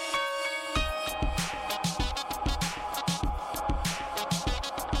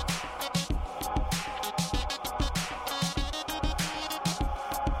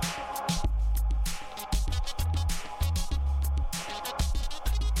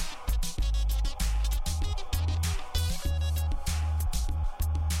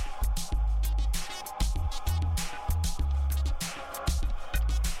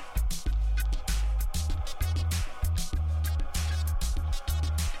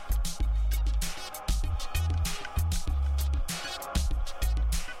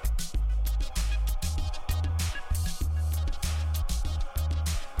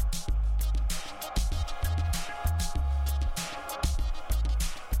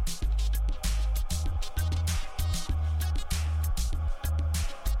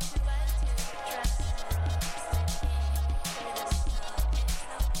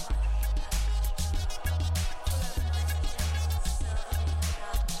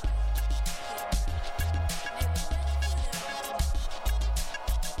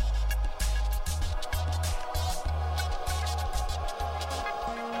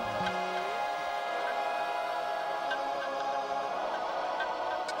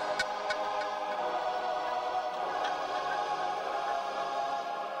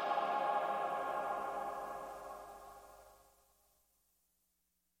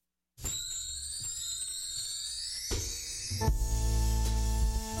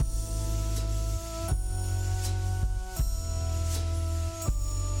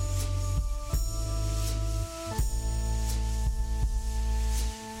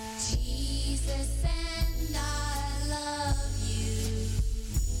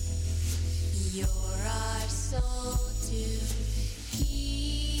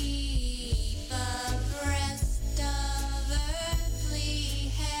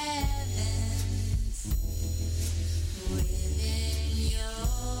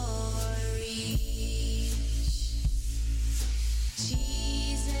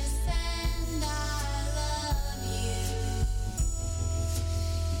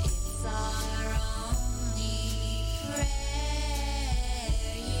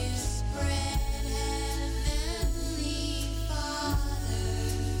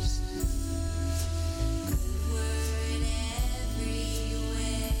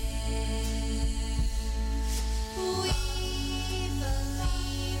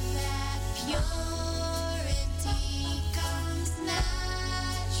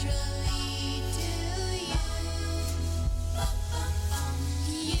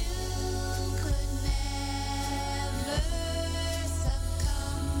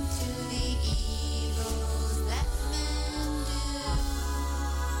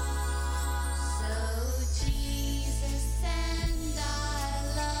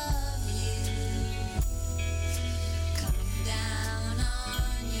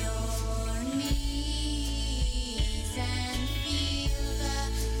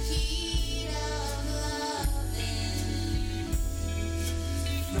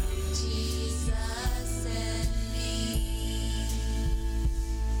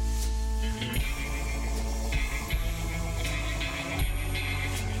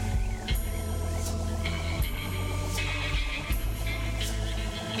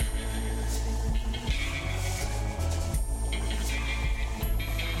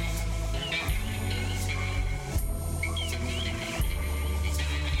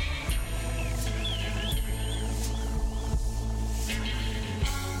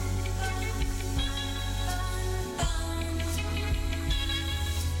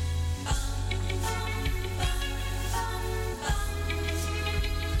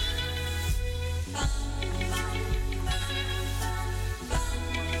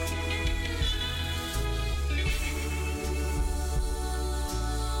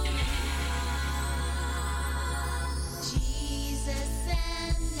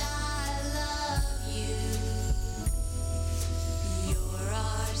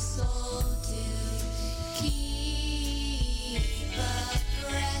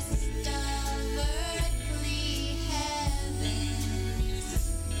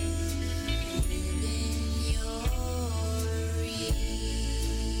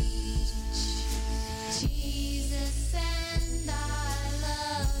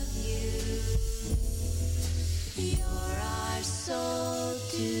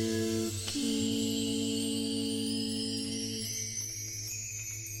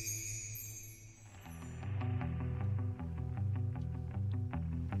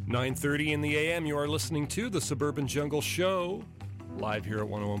 9:30 in the AM, you are listening to the Suburban Jungle Show, live here at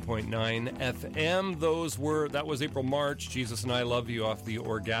 101.9 FM. That was April March, Jesus and I Love You off the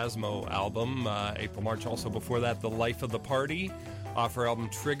Orgasmo album. April March, also before that, The Life of the Party off her album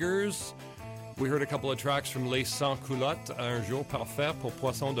Triggers. We heard a couple of tracks from Les Sans Culottes, Un Jour Parfait pour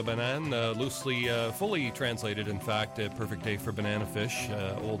Poisson de Banane, loosely, fully translated, in fact, A Perfect Day for Banana Fish,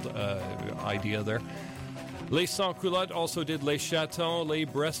 old idea there. Les Sans Culottes also did Les Chatons, Les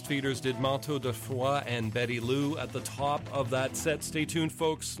Breastfeeders did Manteau de Foie and Betty Lou at the top of that set. Stay tuned,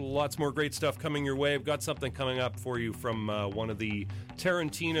 folks. Lots more great stuff coming your way. I've got something coming up for you from one of the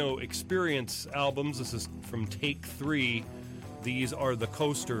Tarantino Experience albums. This is from Take 3. These are the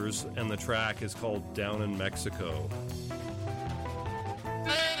Coasters, and the track is called Down in Mexico.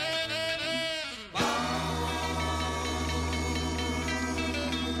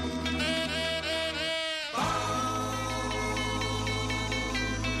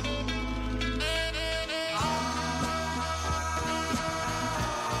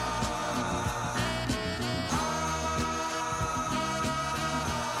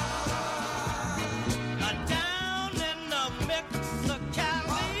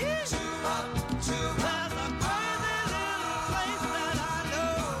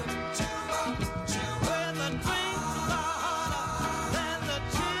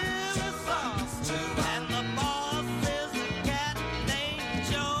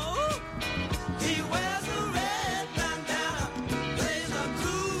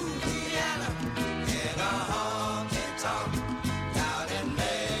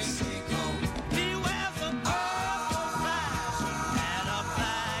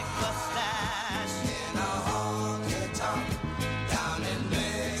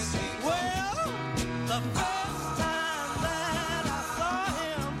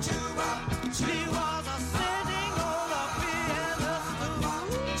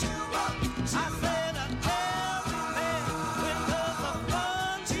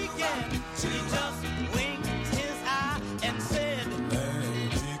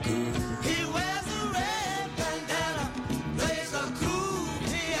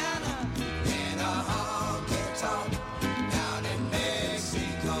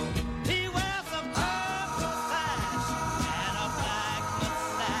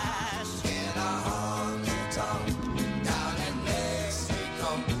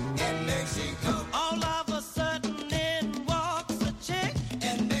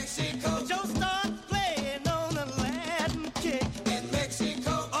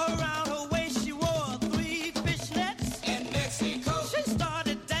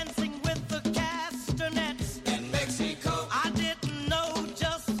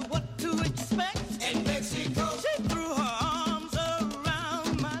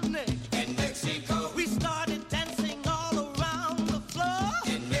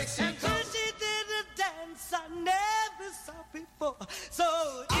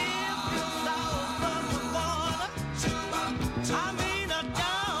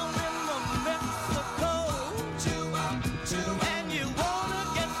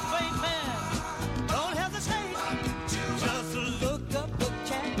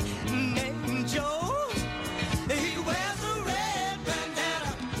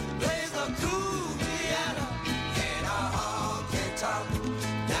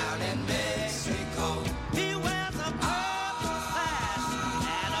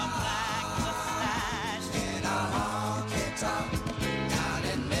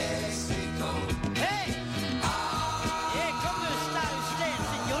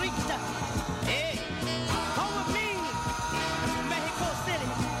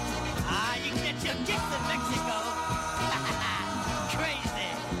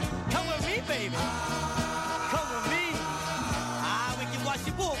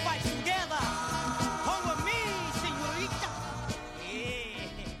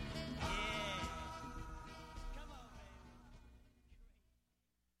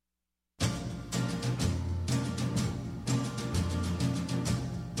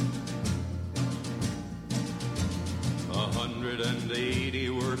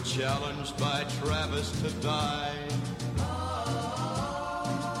 Challenged by Travis to die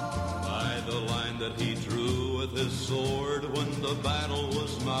by the line that he drew with his sword when the battle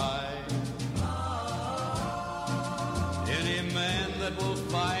was nigh. Any man that will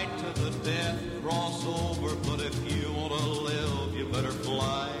fight to the death, cross over, but if you want to live, you better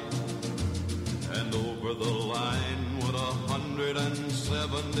fly. And over the line with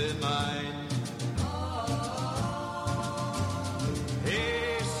 179.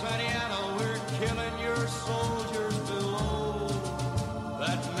 Soldiers below,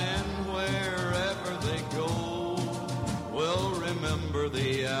 that men wherever they go will remember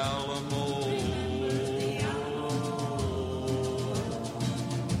the hour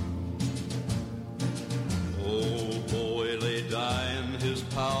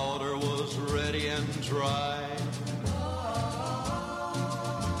try.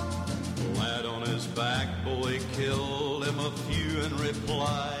 Lad on his back, boy killed him a few in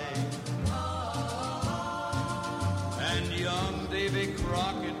reply. And young Davy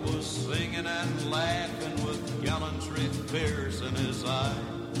Crockett was singing and laughing with gallantry fierce in his eye.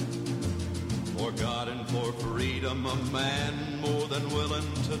 For God and for freedom, a man more than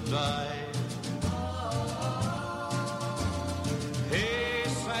willing to die. Hey,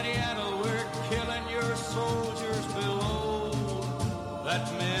 Santana, we're killing your soldiers below,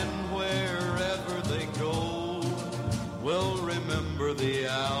 that men, wherever they go, will remember the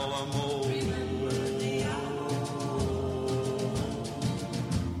Alamo.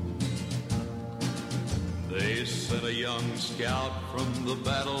 They sent a young scout from the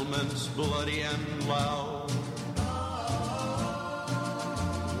battlements bloody and loud,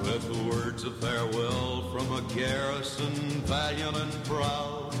 with words of farewell from a garrison valiant and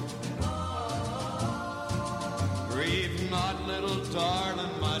proud. Grieve not, little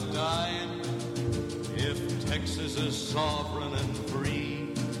darling, my dying, if Texas is sovereign and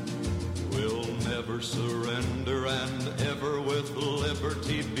free, we'll never surrender and ever with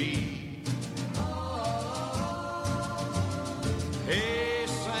liberty be. Hey,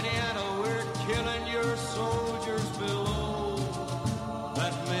 Santana, we're killing your soldiers below,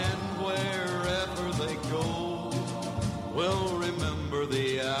 that men, wherever they go, will remember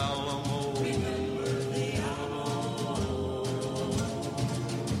the Alamo. Remember the Alamo.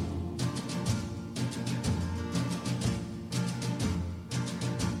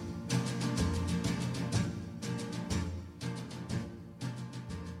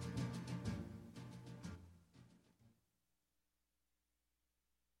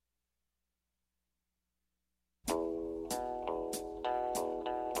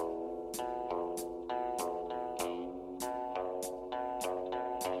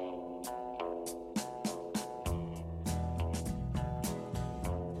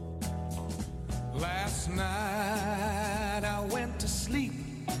 Last night I went to sleep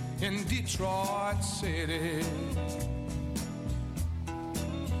in Detroit City.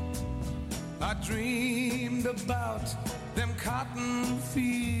 I dreamed about them cotton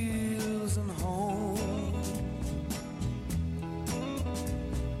fields and home.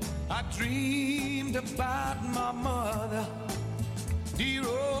 I dreamed about my mother, dear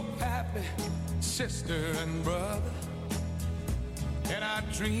old pappy, sister and brother. And I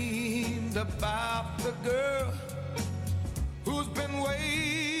dreamed about the girl who's been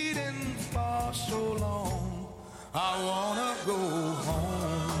waiting for so long. I wanna go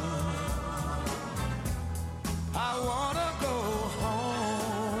home. I wanna go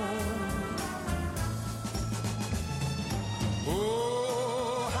home.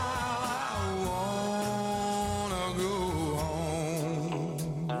 Oh, how I wanna go home.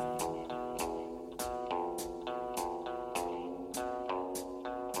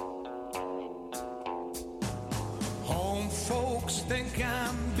 Home folks think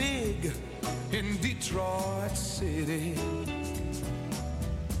I'm big in Detroit City.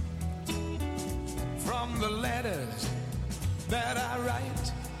 From the letters that I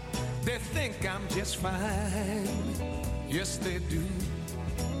write, they think I'm just fine. Yes, they do.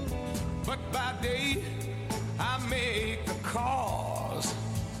 But by day, I make the calls,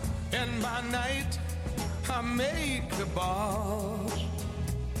 and by night, I make the balls.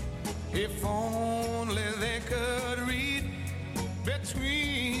 If only they could read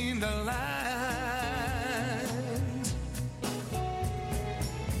between the lines.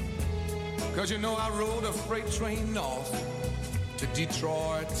 'Cause you know I rode a freight train north to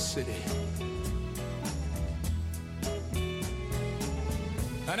Detroit City.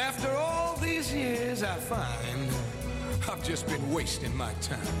 And after all these years I find I've just been wasting my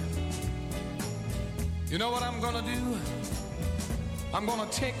time. You know what I'm gonna do? I'm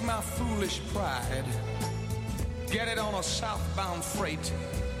gonna take my foolish pride, get it on a southbound freight,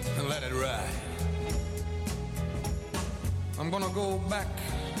 and let it ride. I'm gonna go back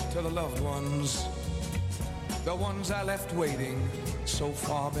to the loved ones, the ones I left waiting so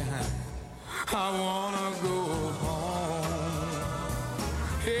far behind. I wanna go home.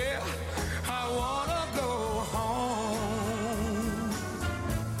 Yeah, I wanna go home.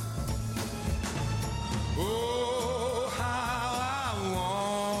 Oh, how I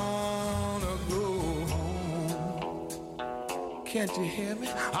wanna go home. Can't you hear me?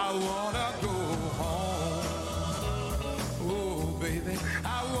 I wanna go home. Oh, baby,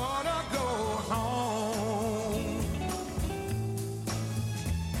 I wanna go home.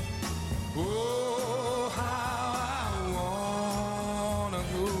 Oh, how I wanna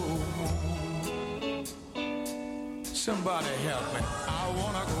go home. Somebody help me. I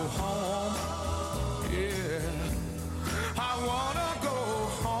wanna go home. yeah. I wanna go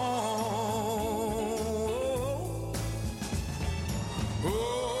home.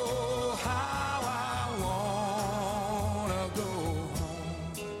 Oh, how I wanna go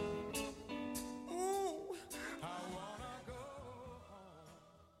home. Ooh, I wanna go home.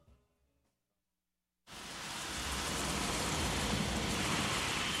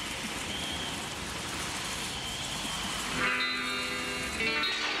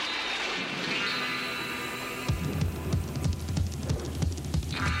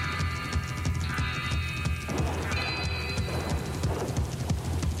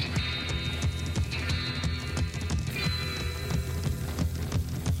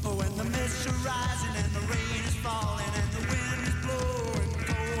 When the mists are rising and the rain is falling and the wind is blowing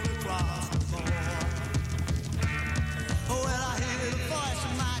cold across the floor. Oh, well, I hear the voice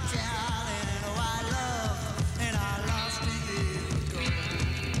of my darling, and oh, I love and I lost a year ago.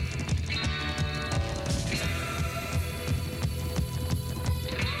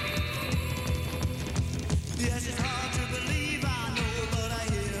 Yes, it's hard to believe, I know, but I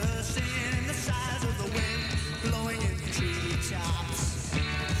hear her singing in the sighs of the wind blowing in the treetops.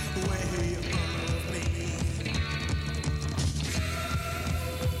 Way above me.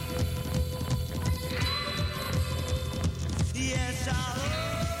 Yes, I'll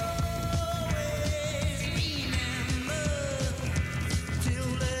always remember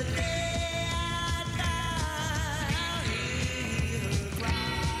till the day I die. I'll hear her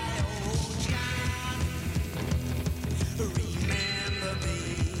cry, oh John, remember me.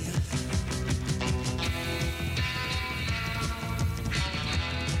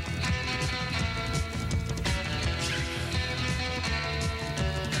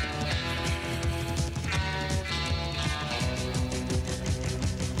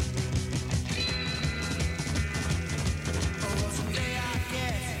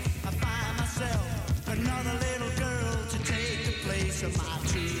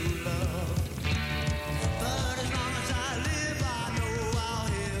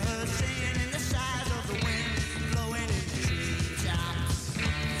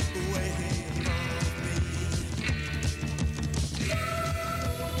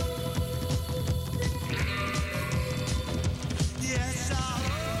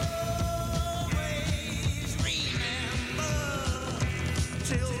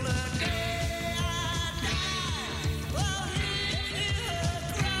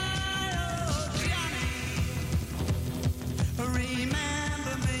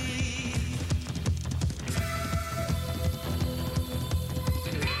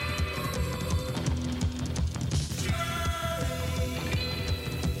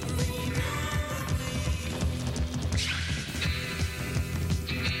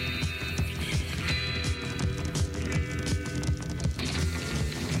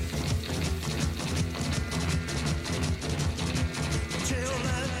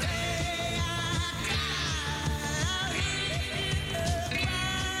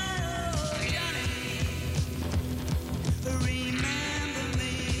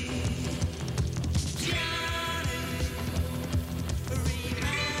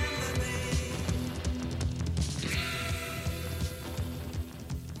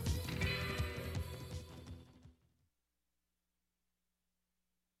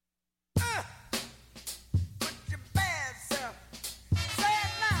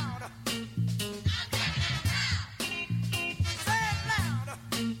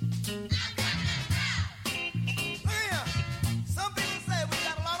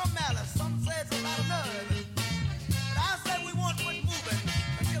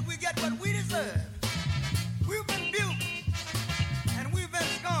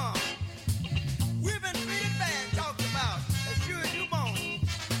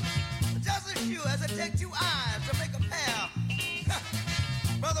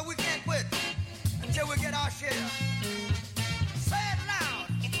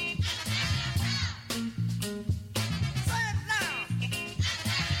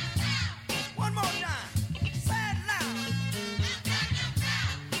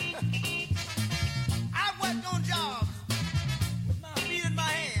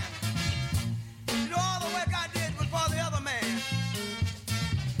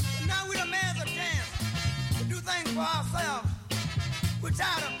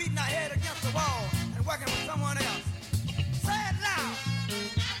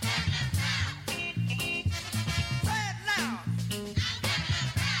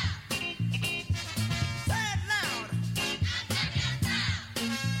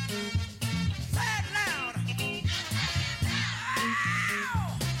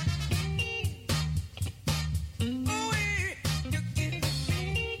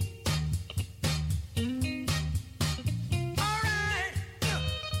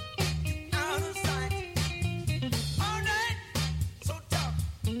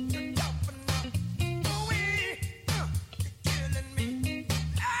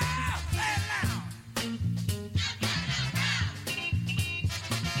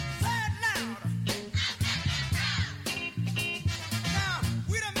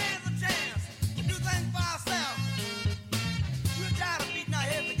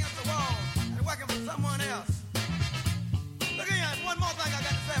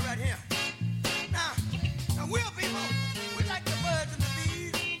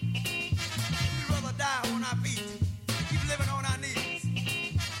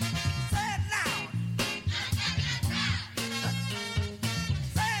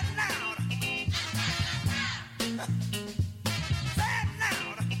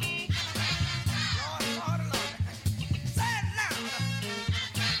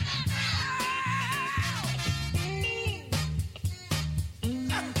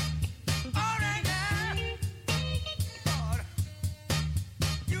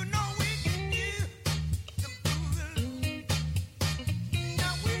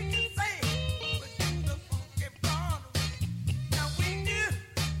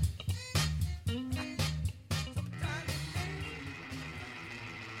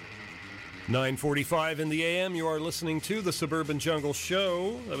 9:45 in the AM, you are listening to the Suburban Jungle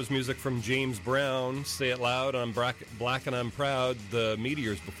Show. That was music from James Brown, Say It Loud, I'm Black and I'm Proud. The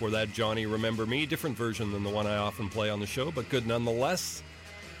Meteors before that, Johnny Remember Me. Different version than the one I often play on the show, but good nonetheless.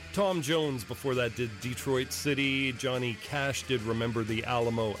 Tom Jones before that did Detroit City. Johnny Cash did Remember the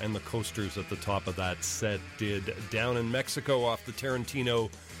Alamo, and the Coasters at the top of that set did Down in Mexico off the Tarantino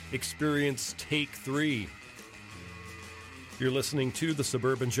Experience Take 3. You're listening to the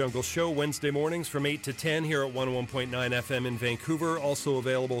Suburban Jungle Show Wednesday mornings from 8 to 10 here at 101.9 FM in Vancouver. Also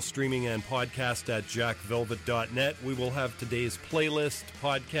available streaming and podcast at jackvelvet.net. We will have today's playlist,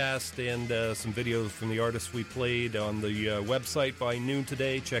 podcast, and some videos from the artists we played on the website by noon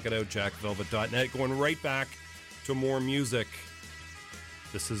today. Check it out, jackvelvet.net. Going right back to more music.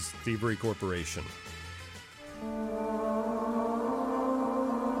 This is Thievery Corporation.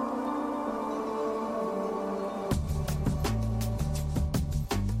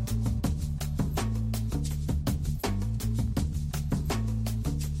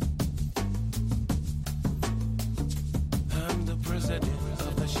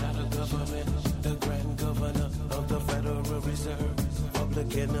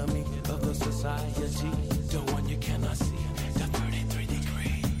 Enemy of the society, the one you cannot see, the 33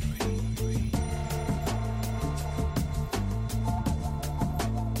 degree.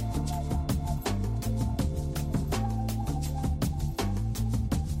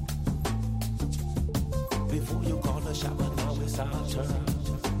 Before you call a shot, but now it's our turn.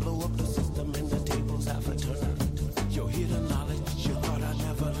 Blow up the system and the tables have returned. Your hidden knowledge you thought I'd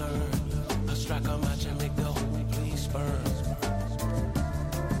never learn. I strike a match and make the whole place burn.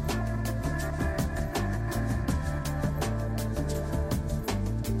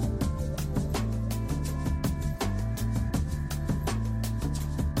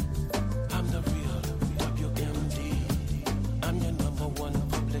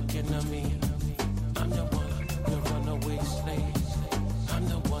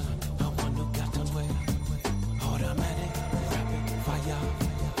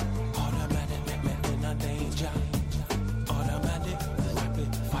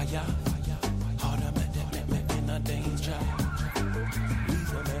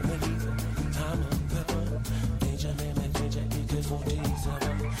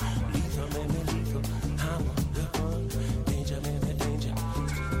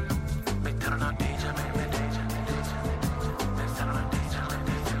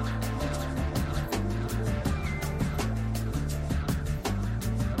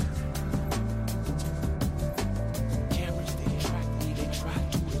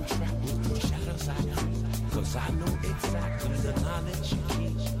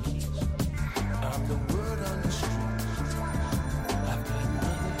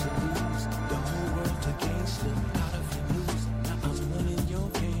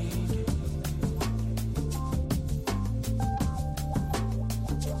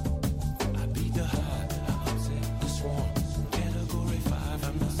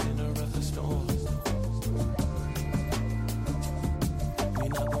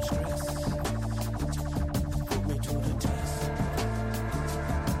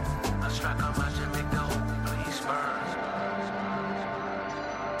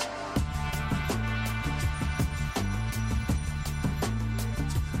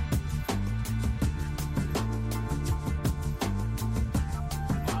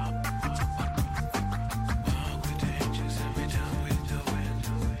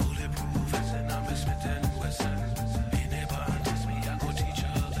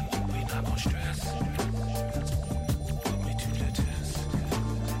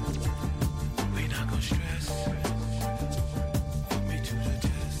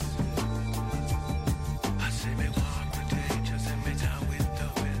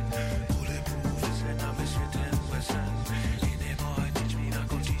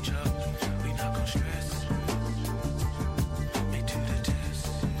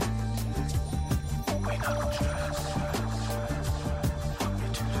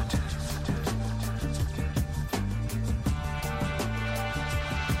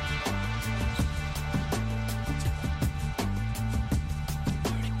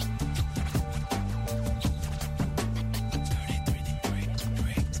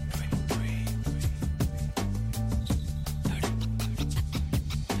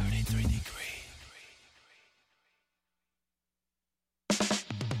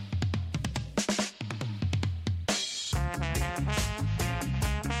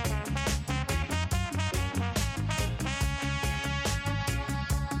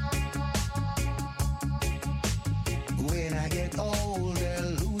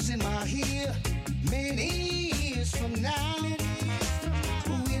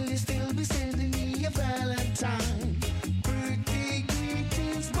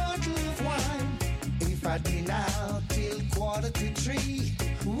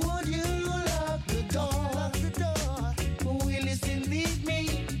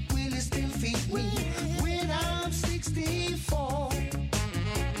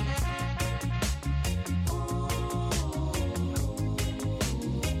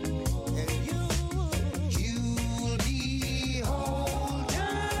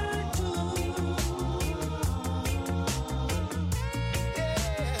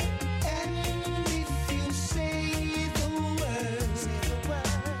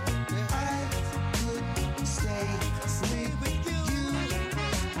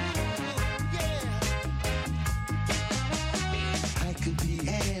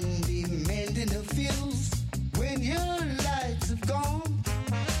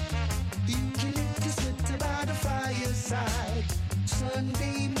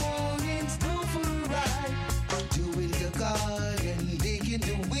 Sunday mornings go for a ride, doing the garden, digging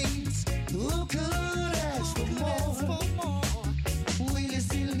the weeds. Who could ask for more? Will you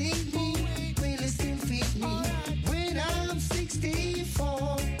still need me? Will you still feed me when I'm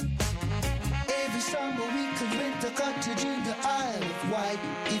 64? Every summer we could rent a cottage in the Isle of Wight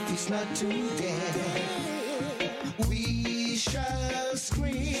if it's not too dead. We shall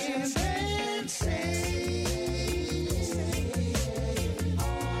scream and say,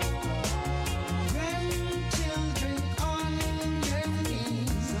 grandchildren on their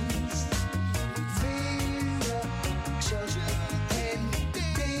knees, Vera, Chuck, and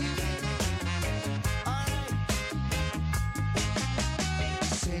Dave.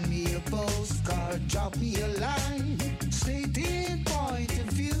 Send me a postcard, drop me a line, stating point of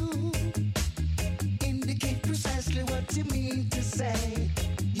view. Indicate precisely what you mean to say.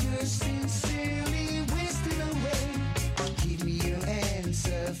 You're sincerely wasting away. Give me your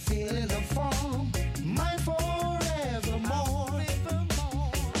answer, fill in the form. Mine forevermore.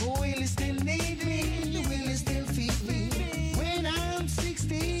 Will you still need me? Will you still feed me when I'm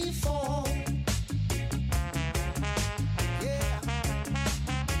 64? Yeah.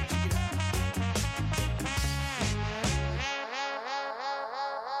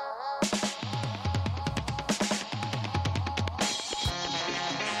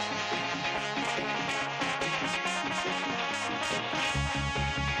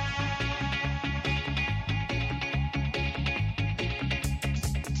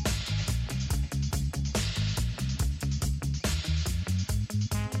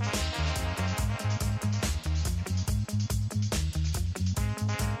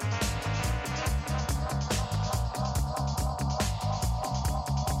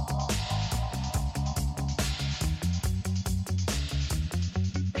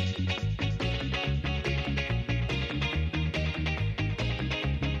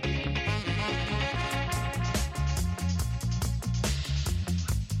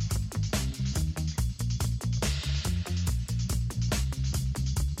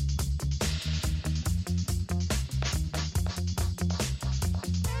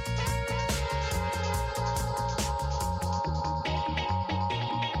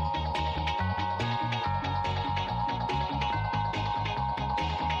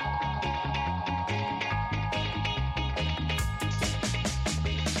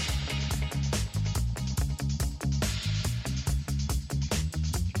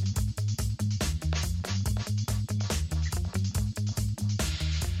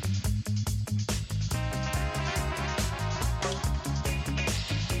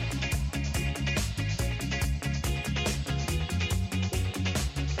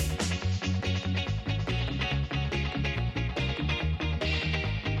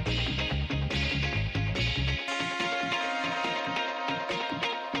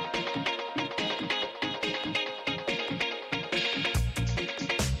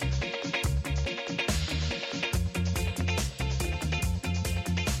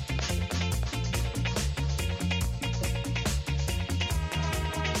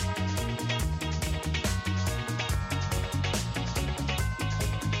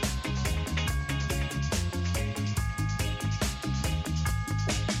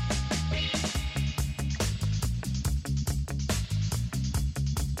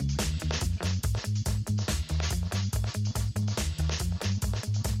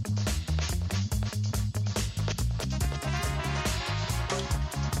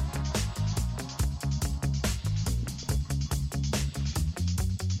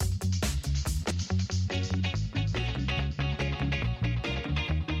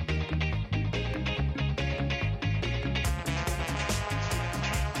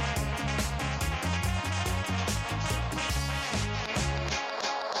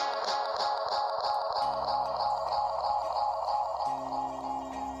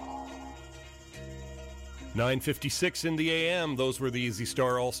 .956 in the AM. Those were the Easy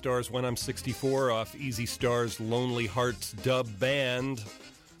Star All-Stars When I'm 64 off Easy Star's Lonely Hearts dub band.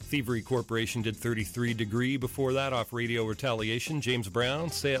 Thievery Corporation did 33 Degree before that off Radio Retaliation. James Brown,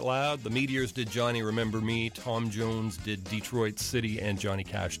 Say It Loud. The Meteors did Johnny Remember Me. Tom Jones did Detroit City. And Johnny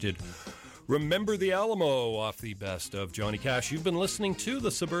Cash did Remember the Alamo off the best of Johnny Cash. You've been listening to the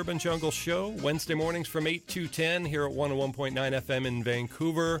Suburban Jungle Show Wednesday mornings from 8 to 10 here at 101.9 FM in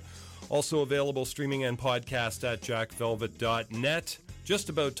Vancouver. Also available streaming and podcast at jackvelvet.net. Just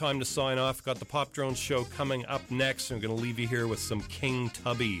about time to sign off. Got the Pop Drones show coming up next. I'm going to leave you here with some King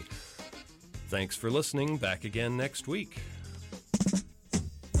Tubby. Thanks for listening. Back again next week.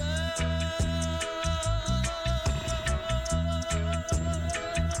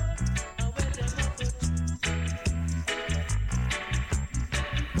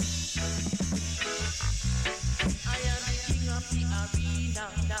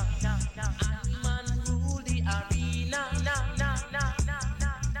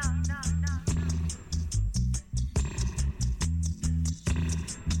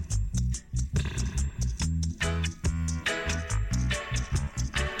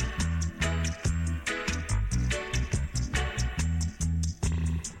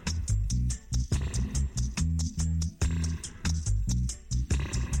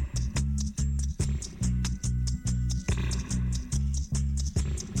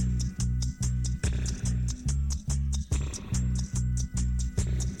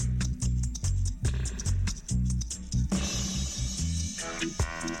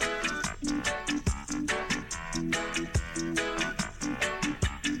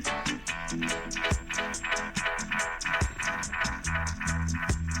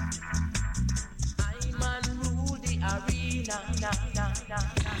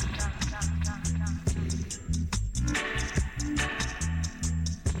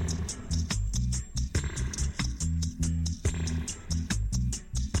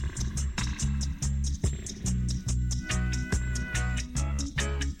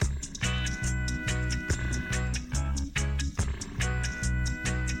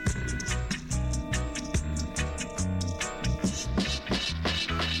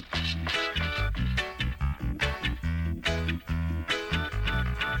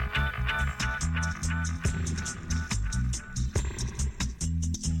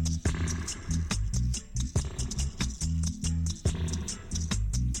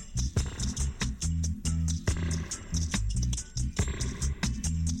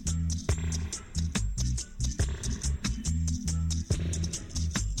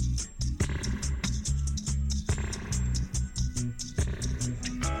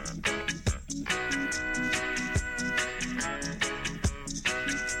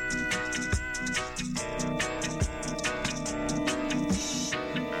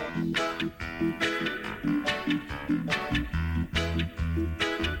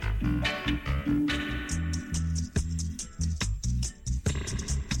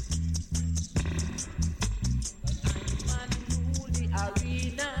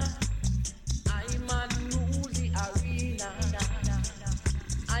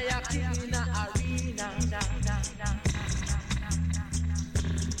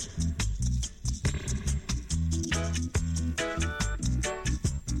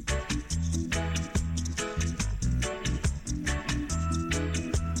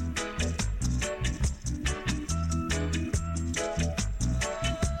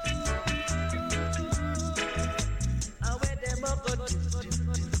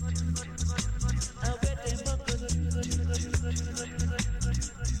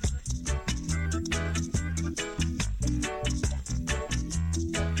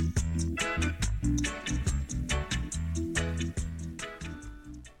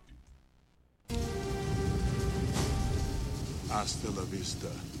 Hasta la vista,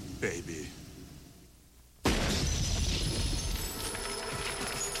 baby.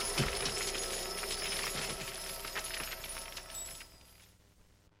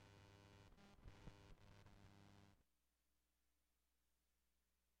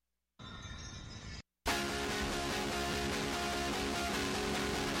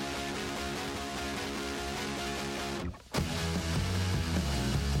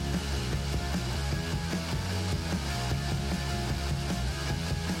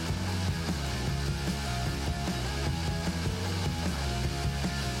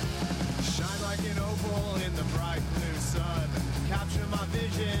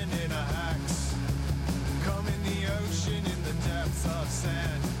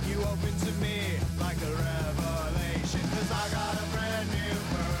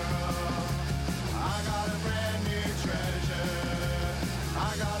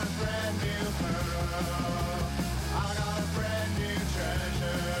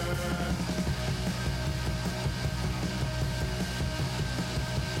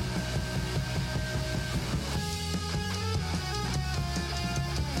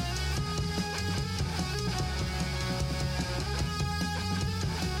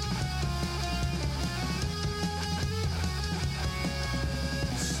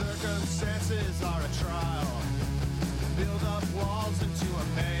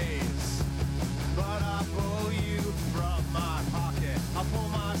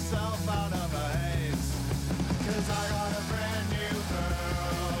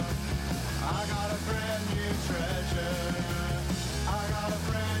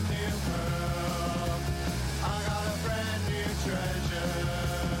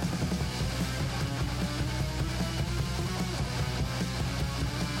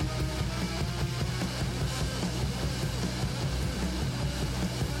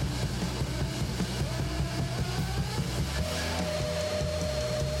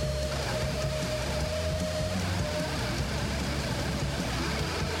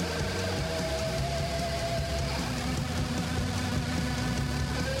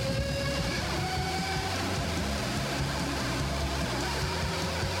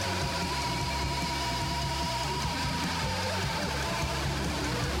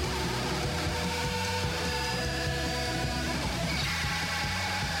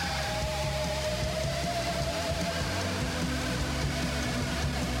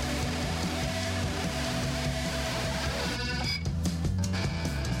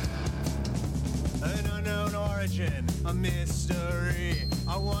 A mystery.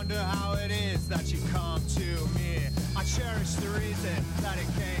 I wonder how it is that you come to me. I cherish the reason that it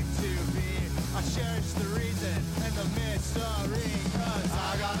came to be. I cherish the reason and the mystery, 'cause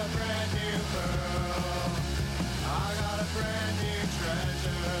I got a brand new pearl. I got a brand new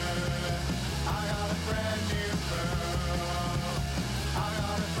treasure. I got a brand new pearl. I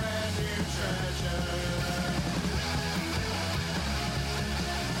got a brand new treasure.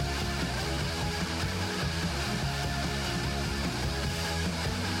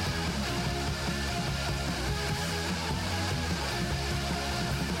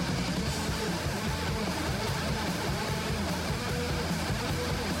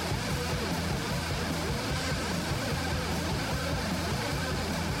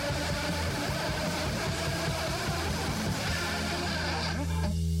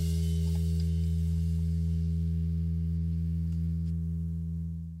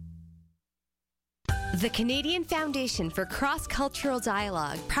 The Canadian Foundation for Cross-Cultural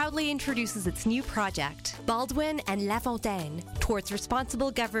Dialogue proudly introduces its new project, Baldwin and Lafontaine, towards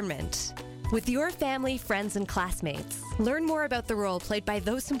responsible government. With your family, friends, and classmates, learn more about the role played by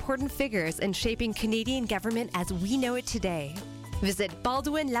those important figures in shaping Canadian government as we know it today. Visit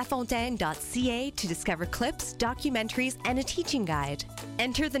baldwinlafontaine.ca to discover clips, documentaries, and a teaching guide.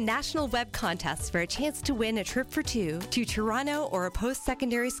 Enter the national web contest for a chance to win a trip for two to Toronto or a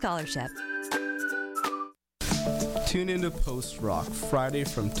post-secondary scholarship. Tune into Post Rock Friday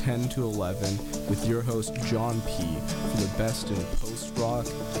from 10 to 11 with your host John P. for the best in post rock,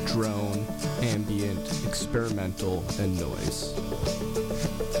 drone, ambient, experimental, and noise.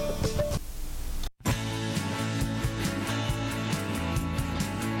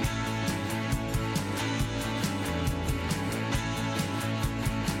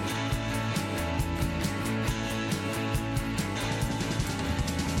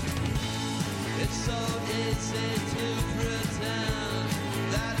 It's so easy to